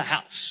son in the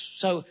house.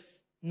 So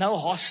no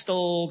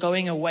hostel,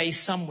 going away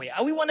somewhere.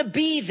 We want to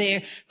be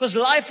there because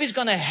life is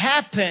going to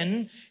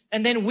happen,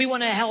 and then we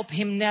want to help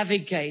him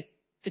navigate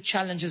the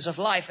challenges of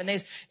life. And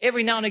there's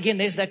every now and again,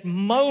 there's that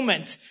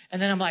moment. And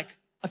then I'm like,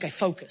 okay,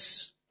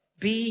 focus.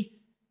 Be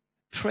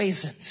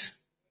present.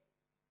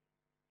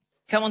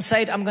 Come on,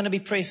 say it. I'm going to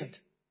be present.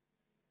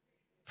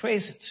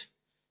 Present.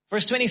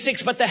 Verse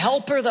 26, but the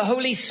Helper, the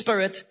Holy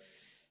Spirit,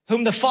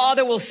 whom the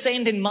Father will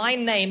send in my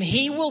name,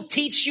 he will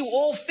teach you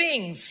all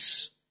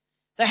things.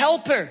 The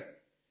Helper.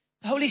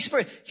 The Holy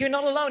Spirit, you're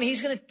not alone.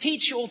 He's going to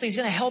teach you all things.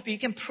 He's going to help you. You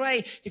can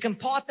pray. You can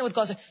partner with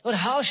God. Say, Lord,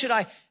 how should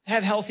I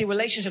have healthy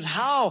relationships?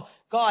 How?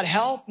 God,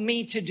 help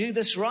me to do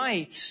this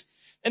right.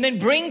 And then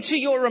bring to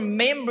your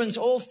remembrance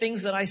all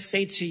things that I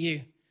say to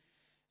you.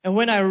 And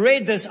when I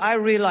read this, I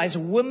realized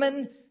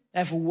women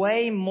have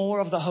way more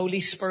of the Holy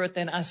Spirit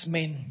than us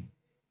men.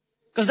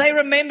 Because they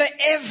remember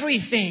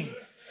everything.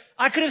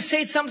 I could have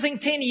said something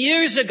 10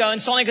 years ago, and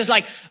Sonic is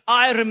like,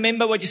 I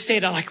remember what you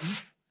said. I'm like,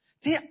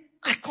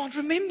 I can't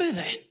remember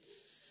that.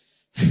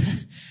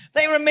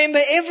 They remember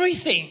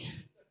everything.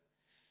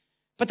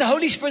 But the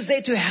Holy Spirit's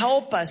there to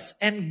help us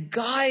and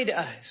guide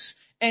us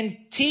and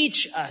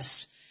teach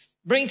us,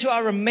 bring to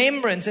our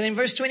remembrance. And in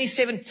verse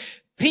 27,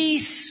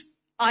 peace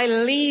I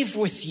leave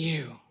with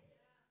you.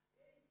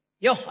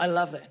 I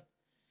love that.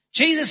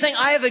 Jesus saying,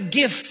 I have a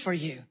gift for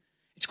you.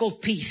 It's called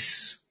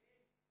peace.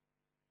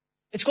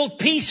 It's called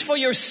peace for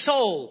your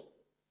soul.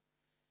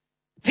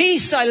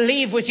 Peace I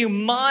leave with you.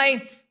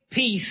 My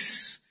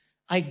peace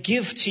I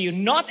give to you.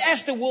 Not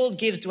as the world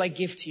gives do I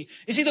give to you.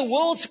 You see, the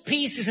world's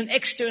peace is an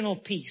external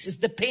peace. It's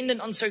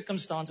dependent on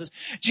circumstances.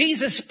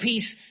 Jesus'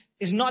 peace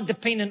is not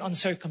dependent on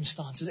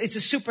circumstances. It's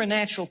a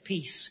supernatural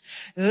peace.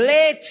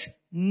 Let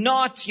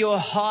not your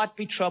heart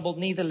be troubled,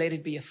 neither let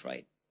it be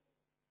afraid.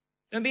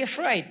 Don't be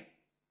afraid.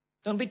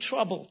 Don't be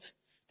troubled.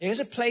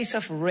 There's a place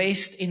of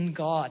rest in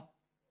God.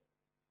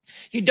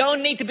 You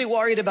don't need to be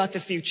worried about the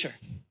future.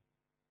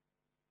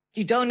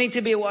 You don't need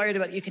to be worried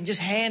about it. You can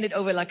just hand it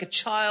over like a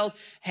child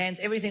hands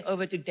everything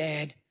over to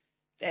dad.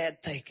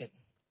 Dad, take it.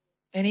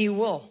 And he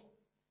will.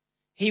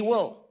 He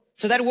will.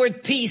 So that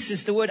word peace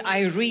is the word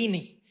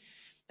irene.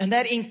 And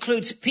that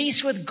includes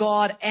peace with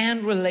God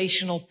and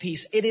relational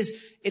peace. It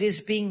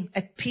is being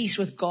at peace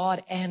with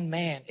God and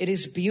man. It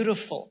is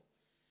beautiful.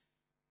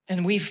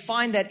 And we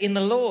find that in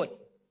the Lord.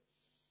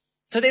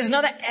 So there's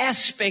another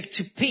aspect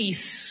to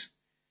peace,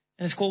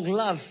 and it's called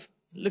love.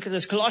 Look at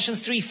this,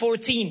 Colossians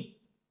 3:14.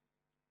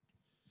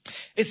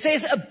 It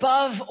says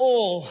above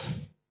all,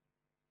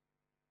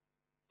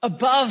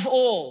 above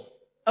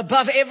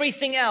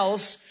everything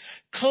else,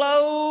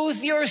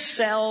 clothe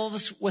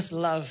yourselves with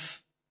love,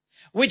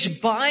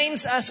 which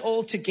binds us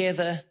all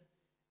together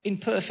in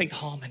perfect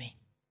harmony.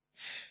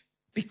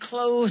 Be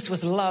clothed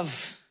with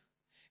love,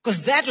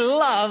 because that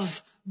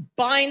love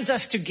binds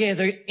us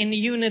together in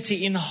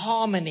unity, in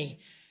harmony,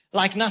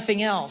 like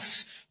nothing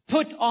else.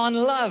 Put on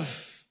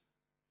love.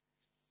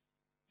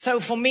 So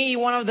for me,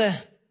 one of the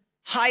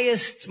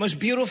highest, most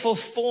beautiful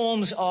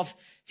forms of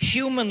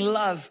human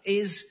love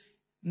is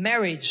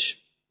marriage.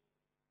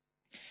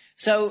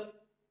 So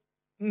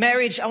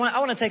marriage, I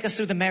want to take us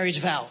through the marriage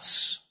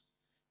vows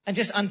and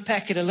just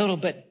unpack it a little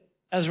bit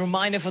as a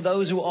reminder for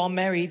those who are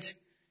married.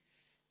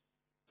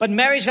 But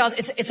marriage vows,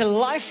 it's a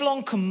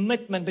lifelong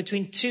commitment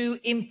between two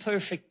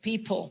imperfect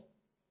people.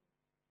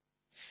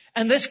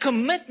 And this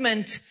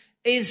commitment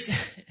is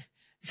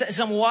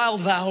some wild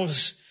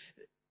vows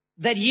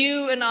that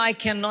you and I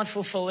cannot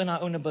fulfill in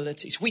our own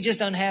abilities. We just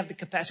don't have the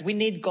capacity. We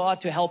need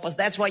God to help us.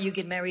 That's why you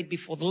get married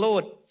before the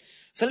Lord.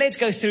 So let's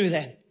go through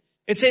that.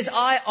 It says,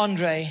 I,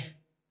 Andre,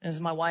 as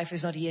my wife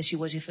is not here, she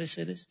was here first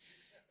service.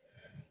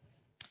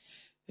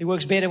 It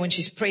works better when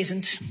she's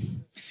present.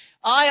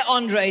 I,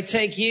 Andre,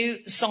 take you,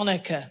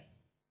 Sonica,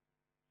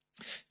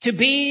 to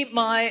be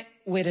my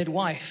wedded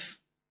wife,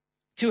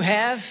 to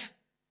have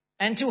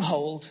and to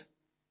hold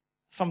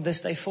from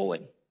this day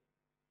forward.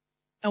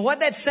 And what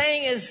that's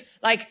saying is,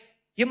 like,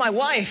 you're my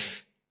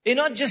wife. You're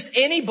not just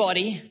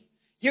anybody.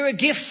 You're a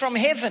gift from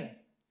heaven.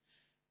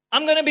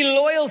 I'm going to be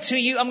loyal to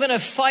you. I'm going to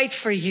fight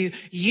for you.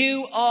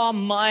 You are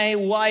my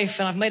wife.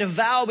 And I've made a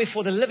vow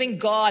before the living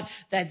God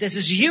that this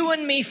is you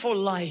and me for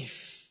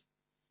life.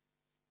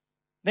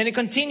 Then it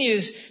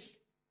continues,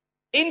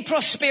 in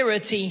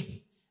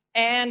prosperity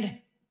and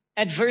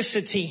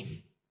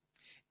adversity.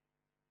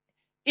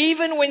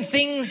 Even when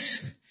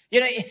things,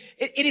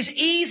 it is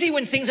easy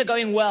when things are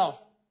going well.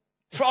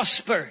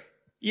 Prosper.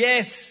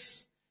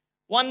 Yes.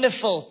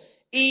 Wonderful.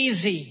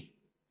 Easy.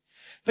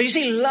 But you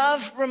see,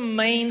 love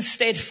remains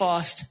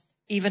steadfast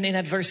even in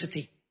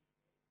adversity.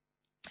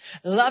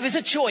 Love is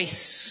a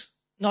choice,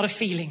 not a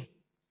feeling.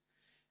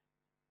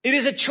 It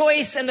is a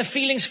choice and the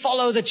feelings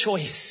follow the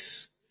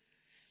choice.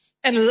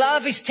 And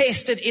love is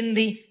tested in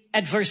the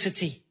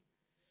adversity.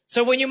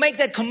 So when you make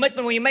that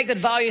commitment, when you make that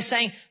vow, you're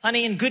saying,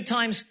 honey, in good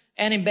times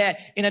and in bad,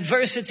 in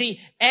adversity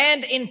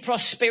and in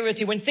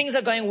prosperity, when things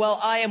are going well,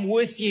 I am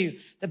with you.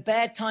 The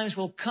bad times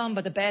will come,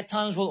 but the bad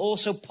times will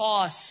also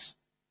pass.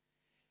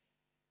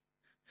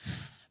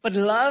 But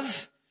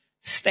love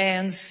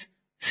stands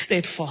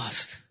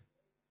steadfast.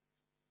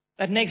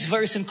 That next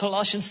verse in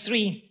Colossians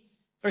 3,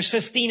 verse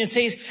 15, it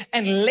says,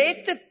 and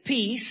let the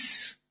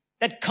peace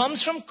that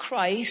comes from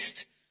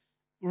Christ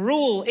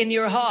rule in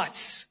your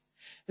hearts.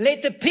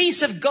 Let the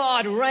peace of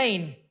God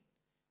reign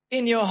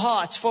in your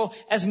hearts. For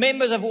as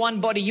members of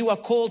one body, you are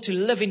called to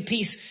live in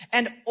peace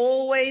and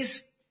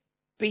always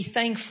be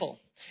thankful.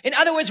 In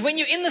other words, when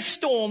you're in the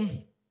storm,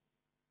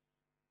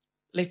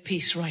 let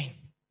peace reign.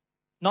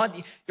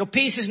 Your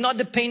peace is not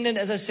dependent,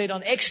 as I said,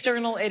 on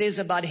external. It is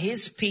about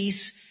His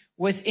peace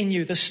within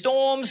you. The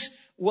storms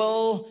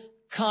will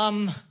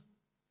come.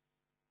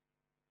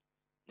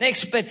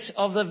 Next bit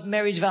of the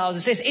marriage vows.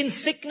 It says, in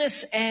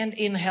sickness and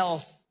in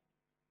health.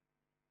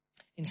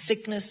 In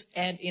sickness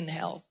and in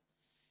health.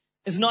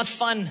 It's not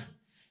fun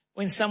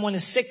when someone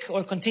is sick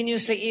or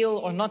continuously ill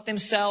or not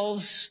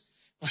themselves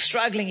or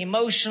struggling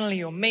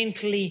emotionally or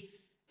mentally.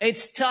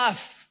 It's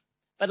tough.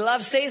 But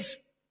love says,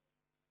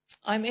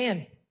 I'm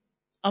in.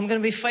 I'm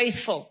going to be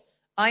faithful.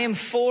 I am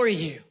for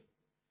you.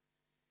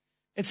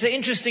 It's an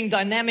interesting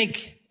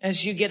dynamic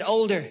as you get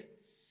older.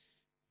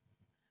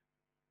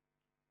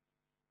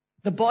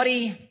 The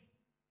body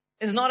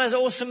is not as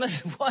awesome as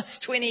it was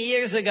 20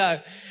 years ago.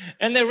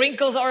 And the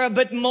wrinkles are a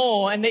bit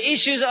more and the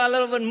issues are a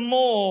little bit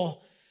more.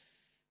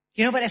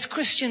 But as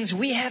Christians,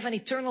 we have an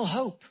eternal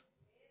hope.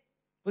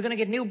 We're going to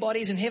get new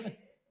bodies in heaven.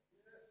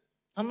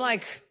 I'm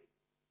like,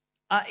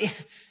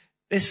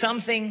 there's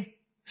something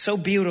so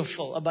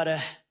beautiful about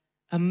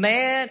a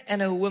man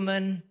and a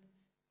woman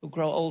who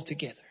grow old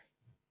together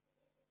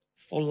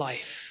for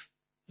life.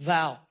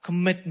 Vow,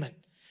 commitment.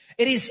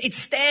 It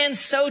stands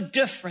so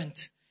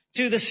different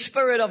to the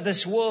spirit of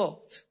this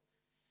world.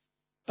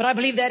 But I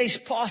believe that is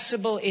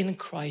possible in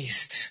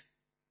Christ.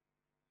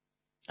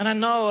 And I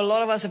know a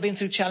lot of us have been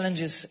through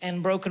challenges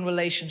and broken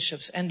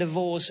relationships and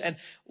divorce and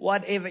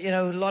whatever,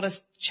 a lot of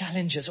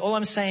challenges. All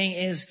I'm saying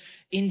is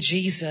in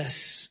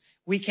Jesus,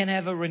 we can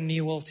have a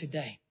renewal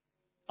today.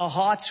 Our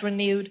hearts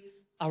renewed,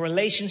 our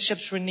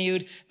relationships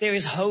renewed. There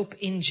is hope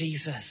in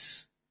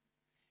Jesus.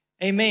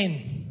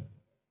 Amen.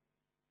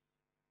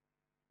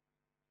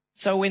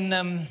 So when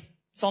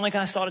Sonica and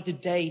I started to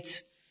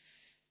date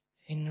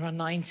in the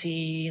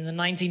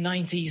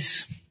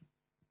 1990s,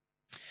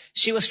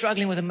 she was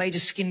struggling with a major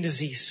skin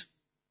disease,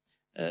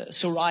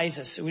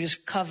 psoriasis. It would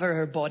just cover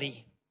her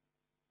body.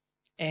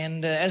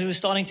 And as we were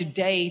starting to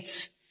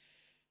date,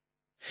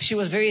 she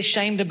was very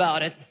ashamed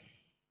about it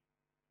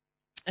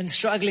and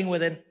struggling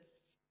with it,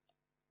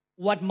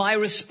 what my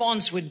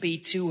response would be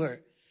to her.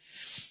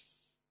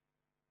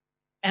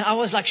 And I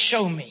was like,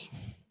 show me.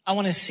 I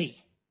want to see.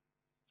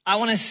 I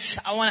want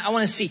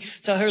to see.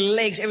 So her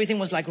legs, everything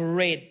was like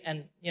red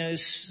and,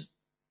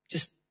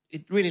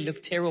 it really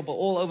looked terrible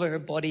all over her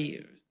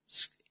body,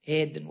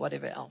 head and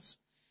whatever else.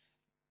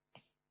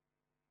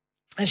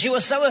 And she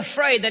was so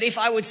afraid that if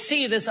I would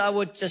see this, I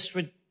would just,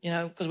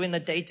 because we're in the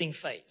dating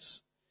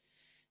phase.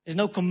 There's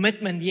no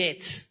commitment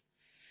yet.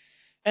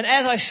 And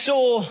as I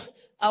saw,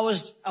 I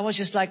was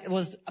just like,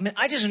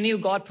 I just knew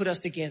God put us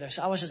together.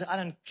 So I was just, I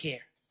don't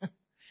care.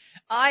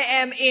 I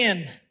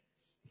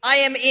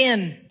am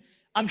in.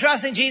 I'm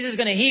trusting Jesus is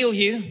going to heal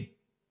you,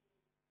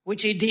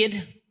 which He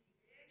did.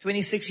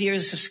 26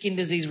 years of skin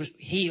disease was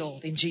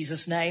healed in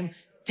Jesus' name.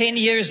 10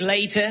 years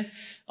later,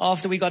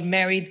 after we got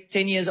married,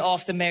 10 years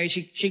after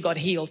marriage, she got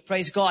healed.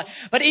 Praise God.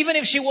 But even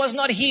if she was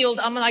not healed,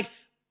 I'm like,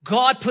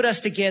 God put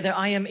us together.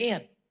 I am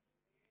in.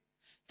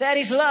 That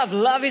is love.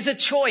 Love is a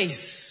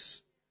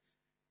choice.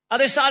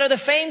 Other side of the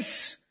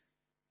fence,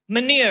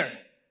 manure.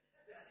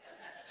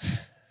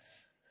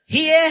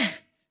 Here,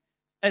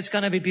 it's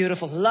going to be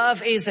beautiful.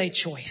 Love is a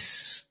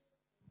choice.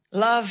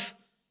 Love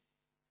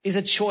is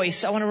a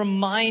choice. I want to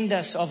remind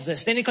us of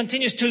this. Then it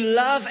continues to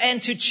love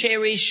and to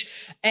cherish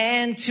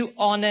and to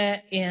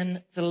honor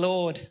in the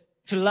Lord.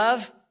 To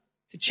love,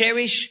 to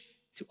cherish,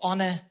 to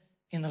honor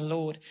in the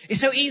Lord. It's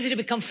so easy to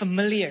become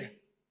familiar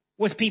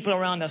with people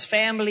around us.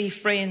 Family,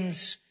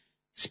 friends,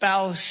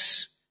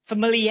 spouse,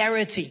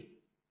 familiarity.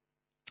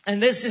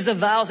 And this is the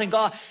vow saying,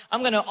 God,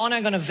 I'm going to honor,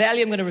 I'm going to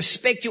value, I'm going to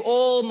respect you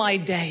all my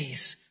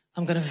days.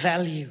 I'm going to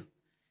value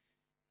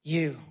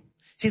you.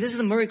 See, this is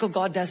the miracle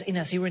God does in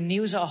us. He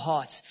renews our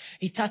hearts.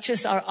 He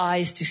touches our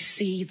eyes to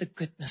see the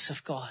goodness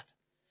of God,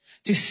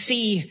 to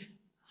see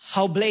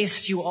how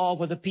blessed you are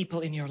with the people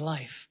in your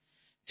life,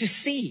 to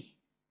see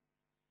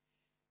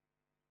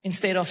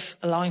instead of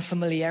allowing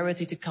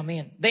familiarity to come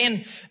in.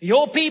 Then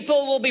your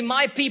people will be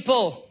my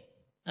people.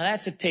 Now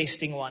that's a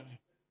tasting one.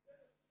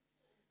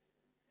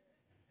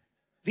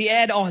 The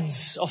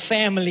add-ons of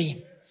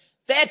family.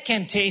 That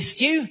can taste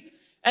you.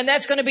 And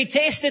that's going to be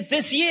tasted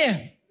this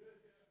year.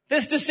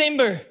 This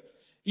December,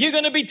 you're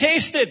going to be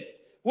tasted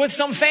with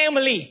some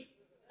family.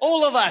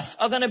 All of us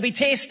are going to be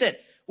tasted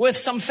with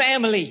some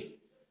family.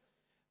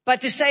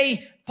 But to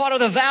say part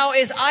of the vow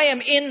is I am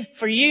in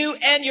for you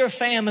and your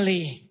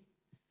family.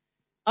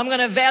 I'm going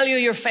to value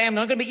your family. I'm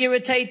not going to be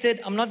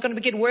irritated. I'm not going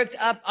to get worked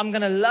up. I'm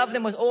going to love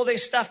them with all their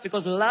stuff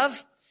because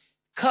love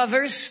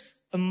covers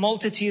a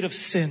multitude of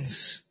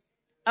sins.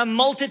 A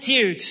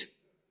multitude.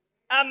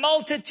 A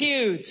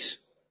multitude.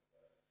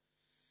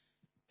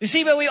 You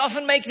see where we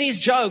often make these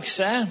jokes,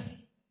 eh?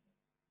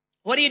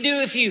 What do you do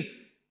if you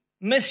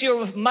miss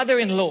your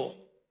mother-in-law?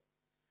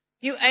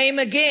 You aim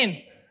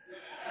again.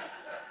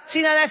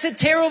 See, now that's a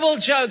terrible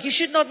joke. You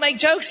should not make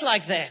jokes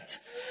like that.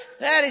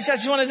 That is, I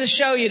just wanted to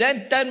show you.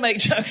 Don't make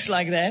jokes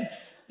like that.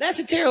 That's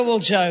a terrible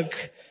joke.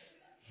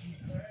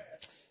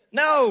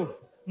 No.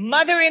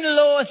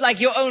 Mother-in-law is like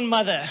your own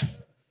mother.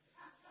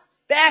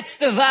 That's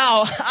the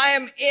vow. I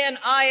am in.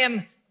 I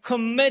am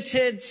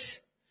committed.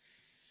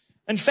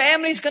 And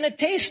family's going to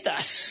taste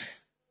us.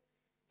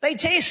 They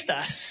taste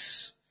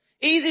us.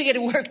 Easy to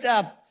get worked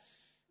up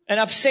and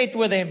upset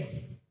with them.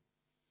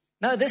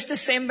 No, this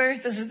December,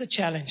 this is the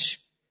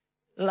challenge.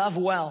 Love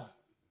well.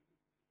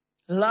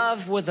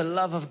 Love with the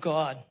love of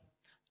God.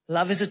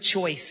 Love is a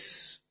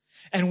choice.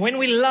 And when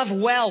we love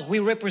well, we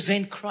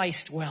represent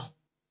Christ well.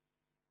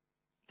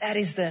 That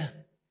is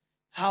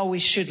how we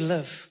should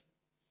live.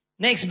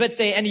 Next bit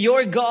there. And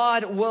your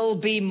God will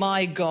be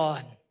my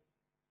God.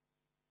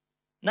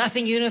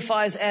 Nothing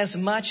unifies as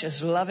much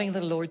as loving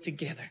the Lord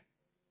together.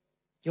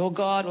 Your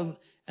God will,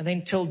 and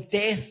then till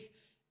death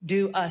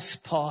do us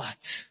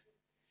part.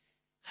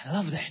 I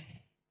love that.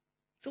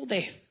 Till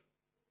death.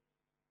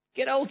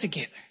 Get old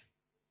together.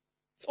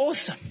 It's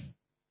awesome.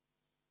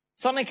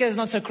 Sonika is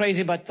not so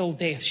crazy about till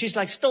death. She's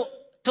like still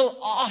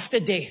till after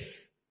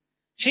death.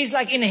 She's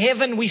like in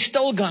heaven we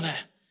still gonna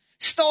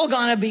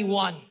be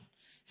one.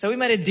 So we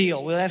made a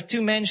deal. We'll have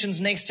 2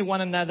 mansions next to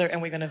one another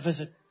and we're gonna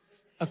visit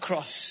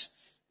across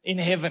in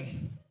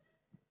heaven.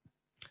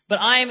 But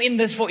I am in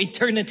this for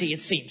eternity,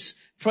 it seems.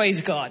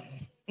 Praise God.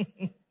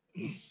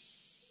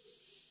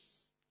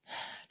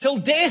 Till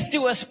death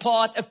do us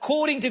part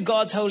according to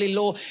God's holy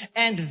law.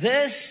 And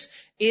this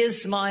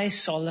is my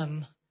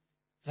solemn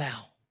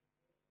vow.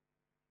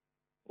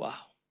 Wow.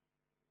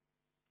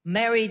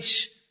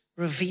 Marriage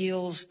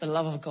reveals the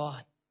love of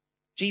God.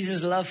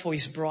 Jesus' love for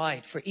His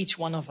bride, for each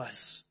one of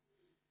us.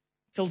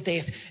 Till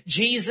death.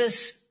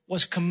 Jesus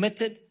was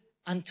committed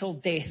until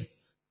death.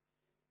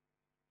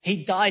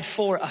 He died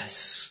for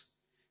us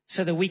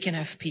so that we can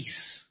have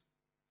peace.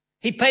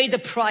 He paid the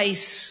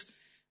price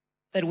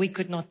that we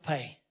could not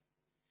pay.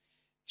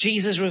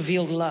 Jesus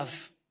revealed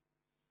love.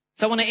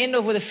 So I want to end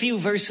off with a few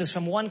verses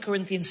from 1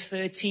 Corinthians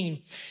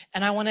 13.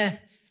 And I want to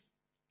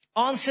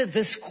answer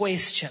this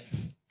question.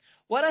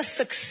 What does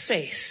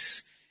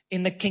success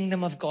in the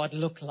kingdom of God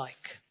look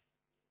like?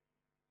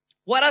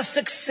 What does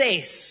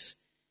success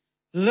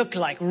look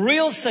like?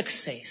 Real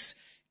success.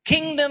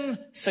 Kingdom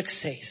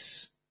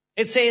success.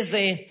 It says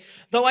there,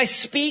 though I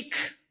speak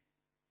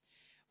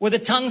with the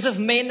tongues of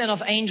men and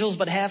of angels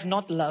but have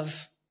not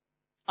love,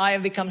 I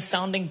have become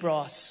sounding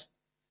brass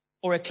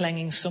or a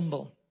clanging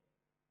cymbal.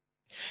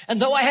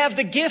 And though I have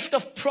the gift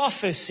of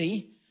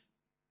prophecy,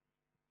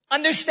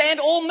 understand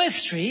all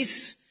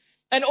mysteries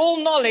and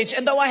all knowledge,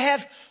 and though I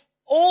have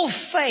all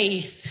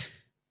faith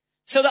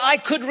so that I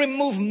could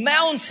remove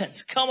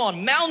mountains, come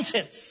on,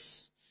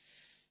 mountains,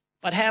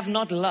 but have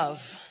not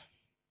love,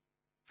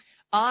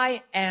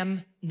 I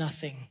am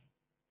nothing.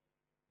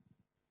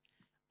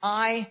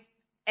 I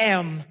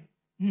am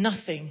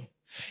nothing.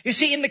 You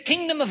see, in the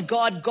kingdom of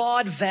God,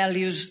 God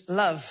values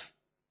love.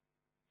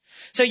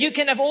 So you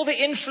can have all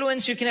the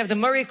influence, you can have the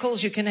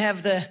miracles, you can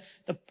have the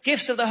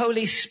gifts of the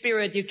Holy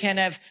Spirit, you can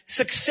have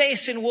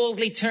success in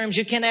worldly terms,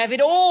 you can have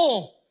it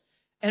all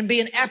and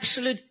be an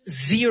absolute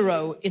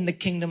zero in the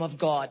kingdom of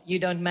God. You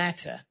don't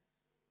matter.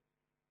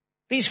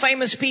 These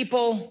famous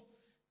people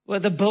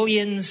with the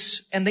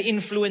billions and the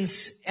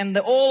influence and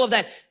all of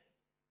that,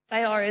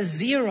 they are a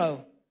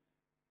zero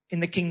in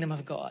the kingdom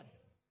of God.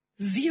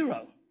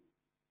 Zero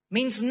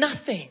means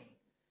nothing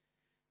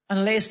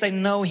unless they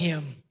know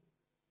Him.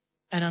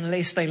 And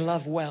unless they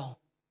love well.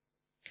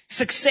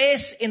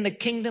 Success in the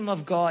kingdom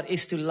of God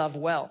is to love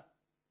well.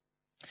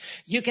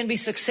 You can be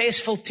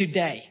successful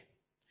today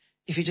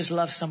if you just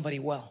love somebody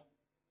well.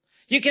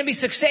 You can be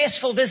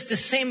successful this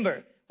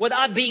December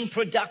without being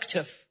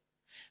productive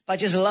by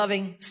just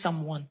loving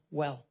someone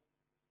well.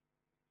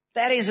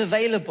 That is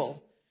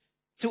available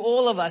to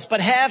all of us. But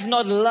have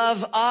not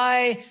love,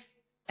 I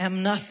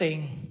am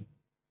nothing.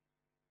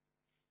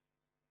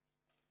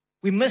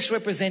 We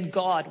misrepresent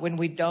God when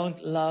we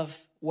don't love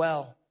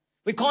well.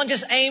 We can't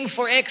just aim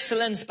for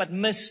excellence, but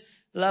miss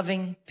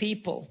loving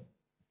people.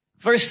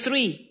 Verse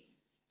 3,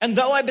 and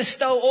though I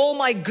bestow all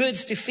my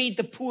goods to feed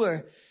the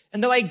poor,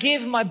 and though I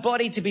give my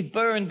body to be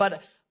burned,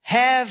 but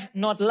have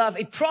not love,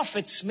 it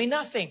profits me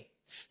nothing.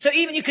 So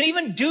you can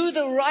even do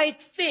the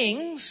right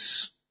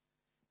things,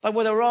 but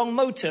with a wrong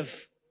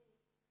motive,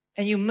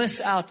 and you miss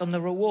out on the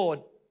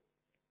reward.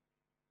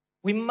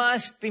 We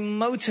must be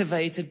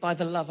motivated by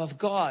the love of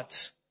God.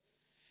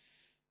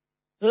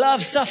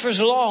 Love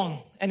suffers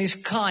long and is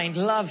kind.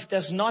 Love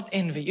does not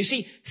envy. You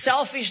see,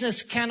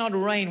 selfishness cannot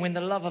reign when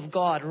the love of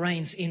God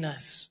reigns in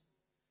us.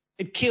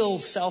 It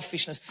kills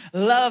selfishness.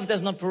 Love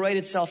does not parade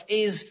itself,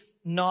 is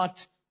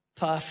not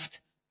puffed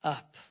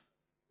up.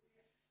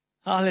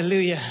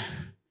 Hallelujah.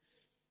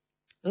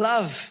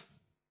 Love.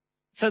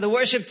 So the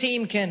worship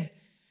team can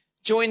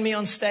join me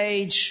on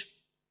stage.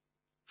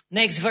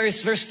 Next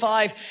verse, verse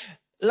 5.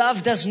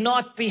 Love does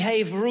not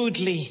behave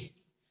rudely,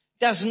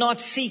 does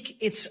not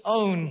seek its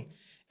own,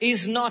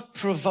 is not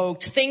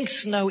provoked,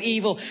 thinks no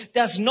evil,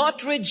 does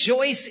not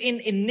rejoice in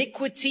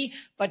iniquity,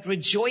 but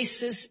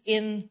rejoices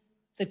in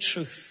the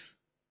truth.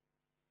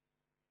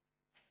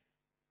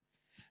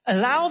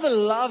 Allow the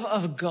love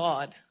of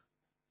God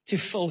to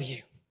fill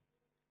you.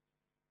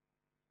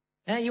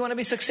 You want to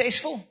be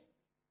successful?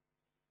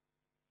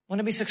 Want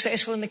to be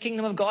successful in the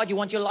kingdom of God? You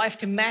want your life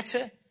to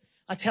matter?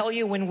 I tell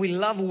you, when we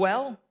love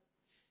well,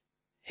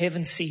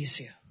 heaven sees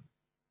you.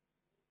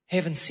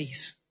 Heaven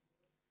sees.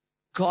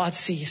 God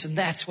sees, and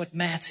that's what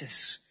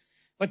matters.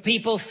 What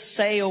people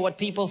say or what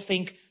people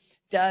think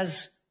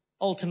does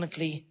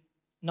ultimately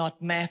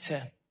not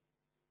matter.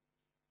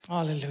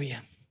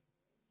 Hallelujah.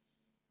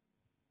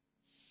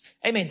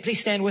 Amen. Please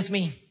stand with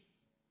me.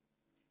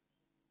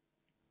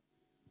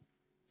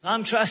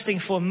 I'm trusting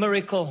for a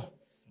miracle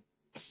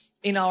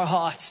in our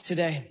hearts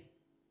today.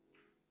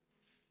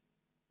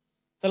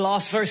 The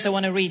last verse I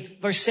want to read,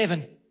 verse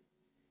 7.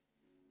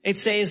 It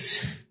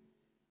says,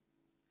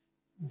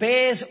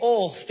 bears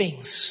all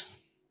things.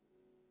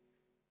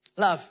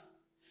 Love.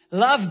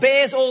 Love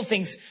bears all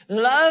things.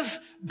 Love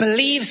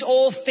believes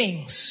all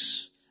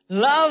things.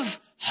 Love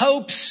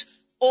hopes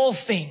all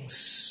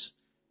things.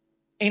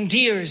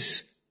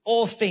 Endures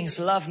all things.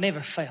 Love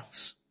never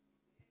fails.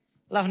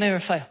 Love never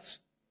fails.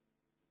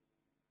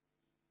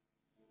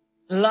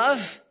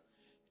 Love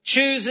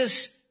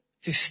chooses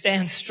to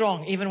stand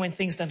strong even when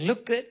things don't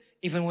look good,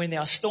 even when there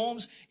are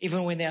storms,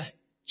 even when there are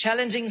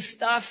challenging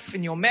stuff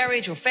in your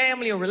marriage or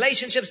family or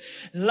relationships.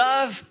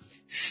 Love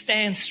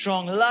stands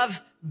strong. Love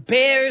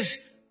bears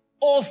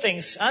all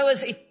things. In other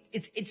words,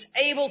 it's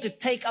able to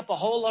take up a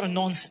whole lot of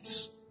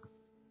nonsense.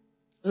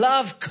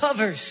 Love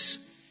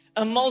covers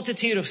a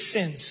multitude of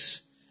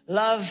sins.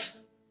 Love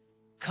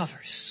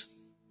covers.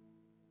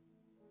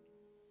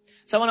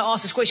 So I want to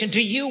ask this question.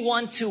 Do you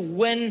want to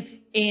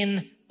win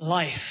in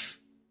life?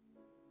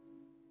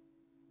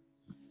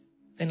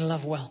 Then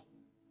love well.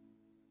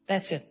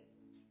 That's it.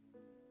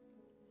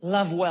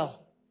 Love well.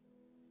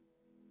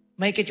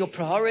 Make it your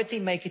priority.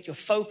 Make it your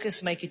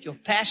focus. Make it your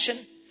passion.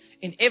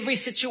 In every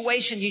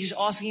situation, you're just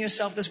asking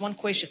yourself this one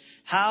question.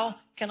 How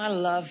can I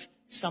love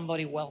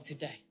somebody well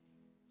today?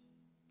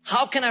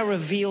 How can I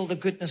reveal the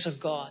goodness of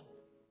God?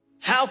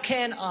 How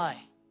can I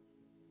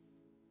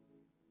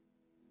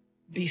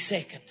be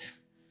second?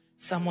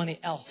 Someone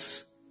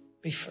else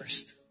be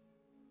first.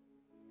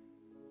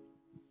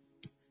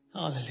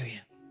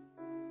 Hallelujah.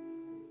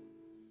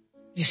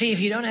 You see, if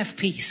you don't have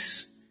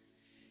peace,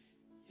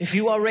 if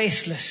you are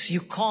restless,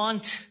 you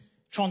can't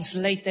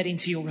translate that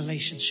into your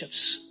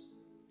relationships.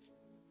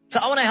 So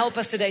I want to help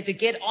us today to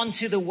get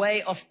onto the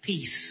way of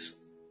peace.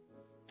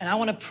 And I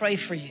want to pray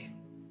for you.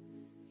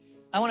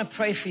 I want to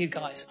pray for you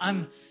guys.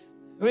 I'm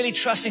really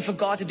trusting for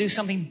God to do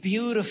something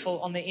beautiful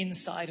on the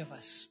inside of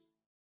us.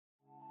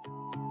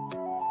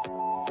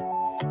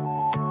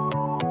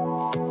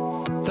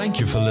 Thank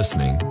you for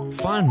listening.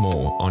 Find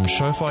more on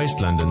Shofar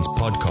East London's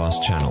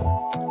podcast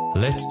channel.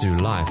 Let's do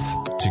life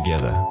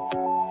together.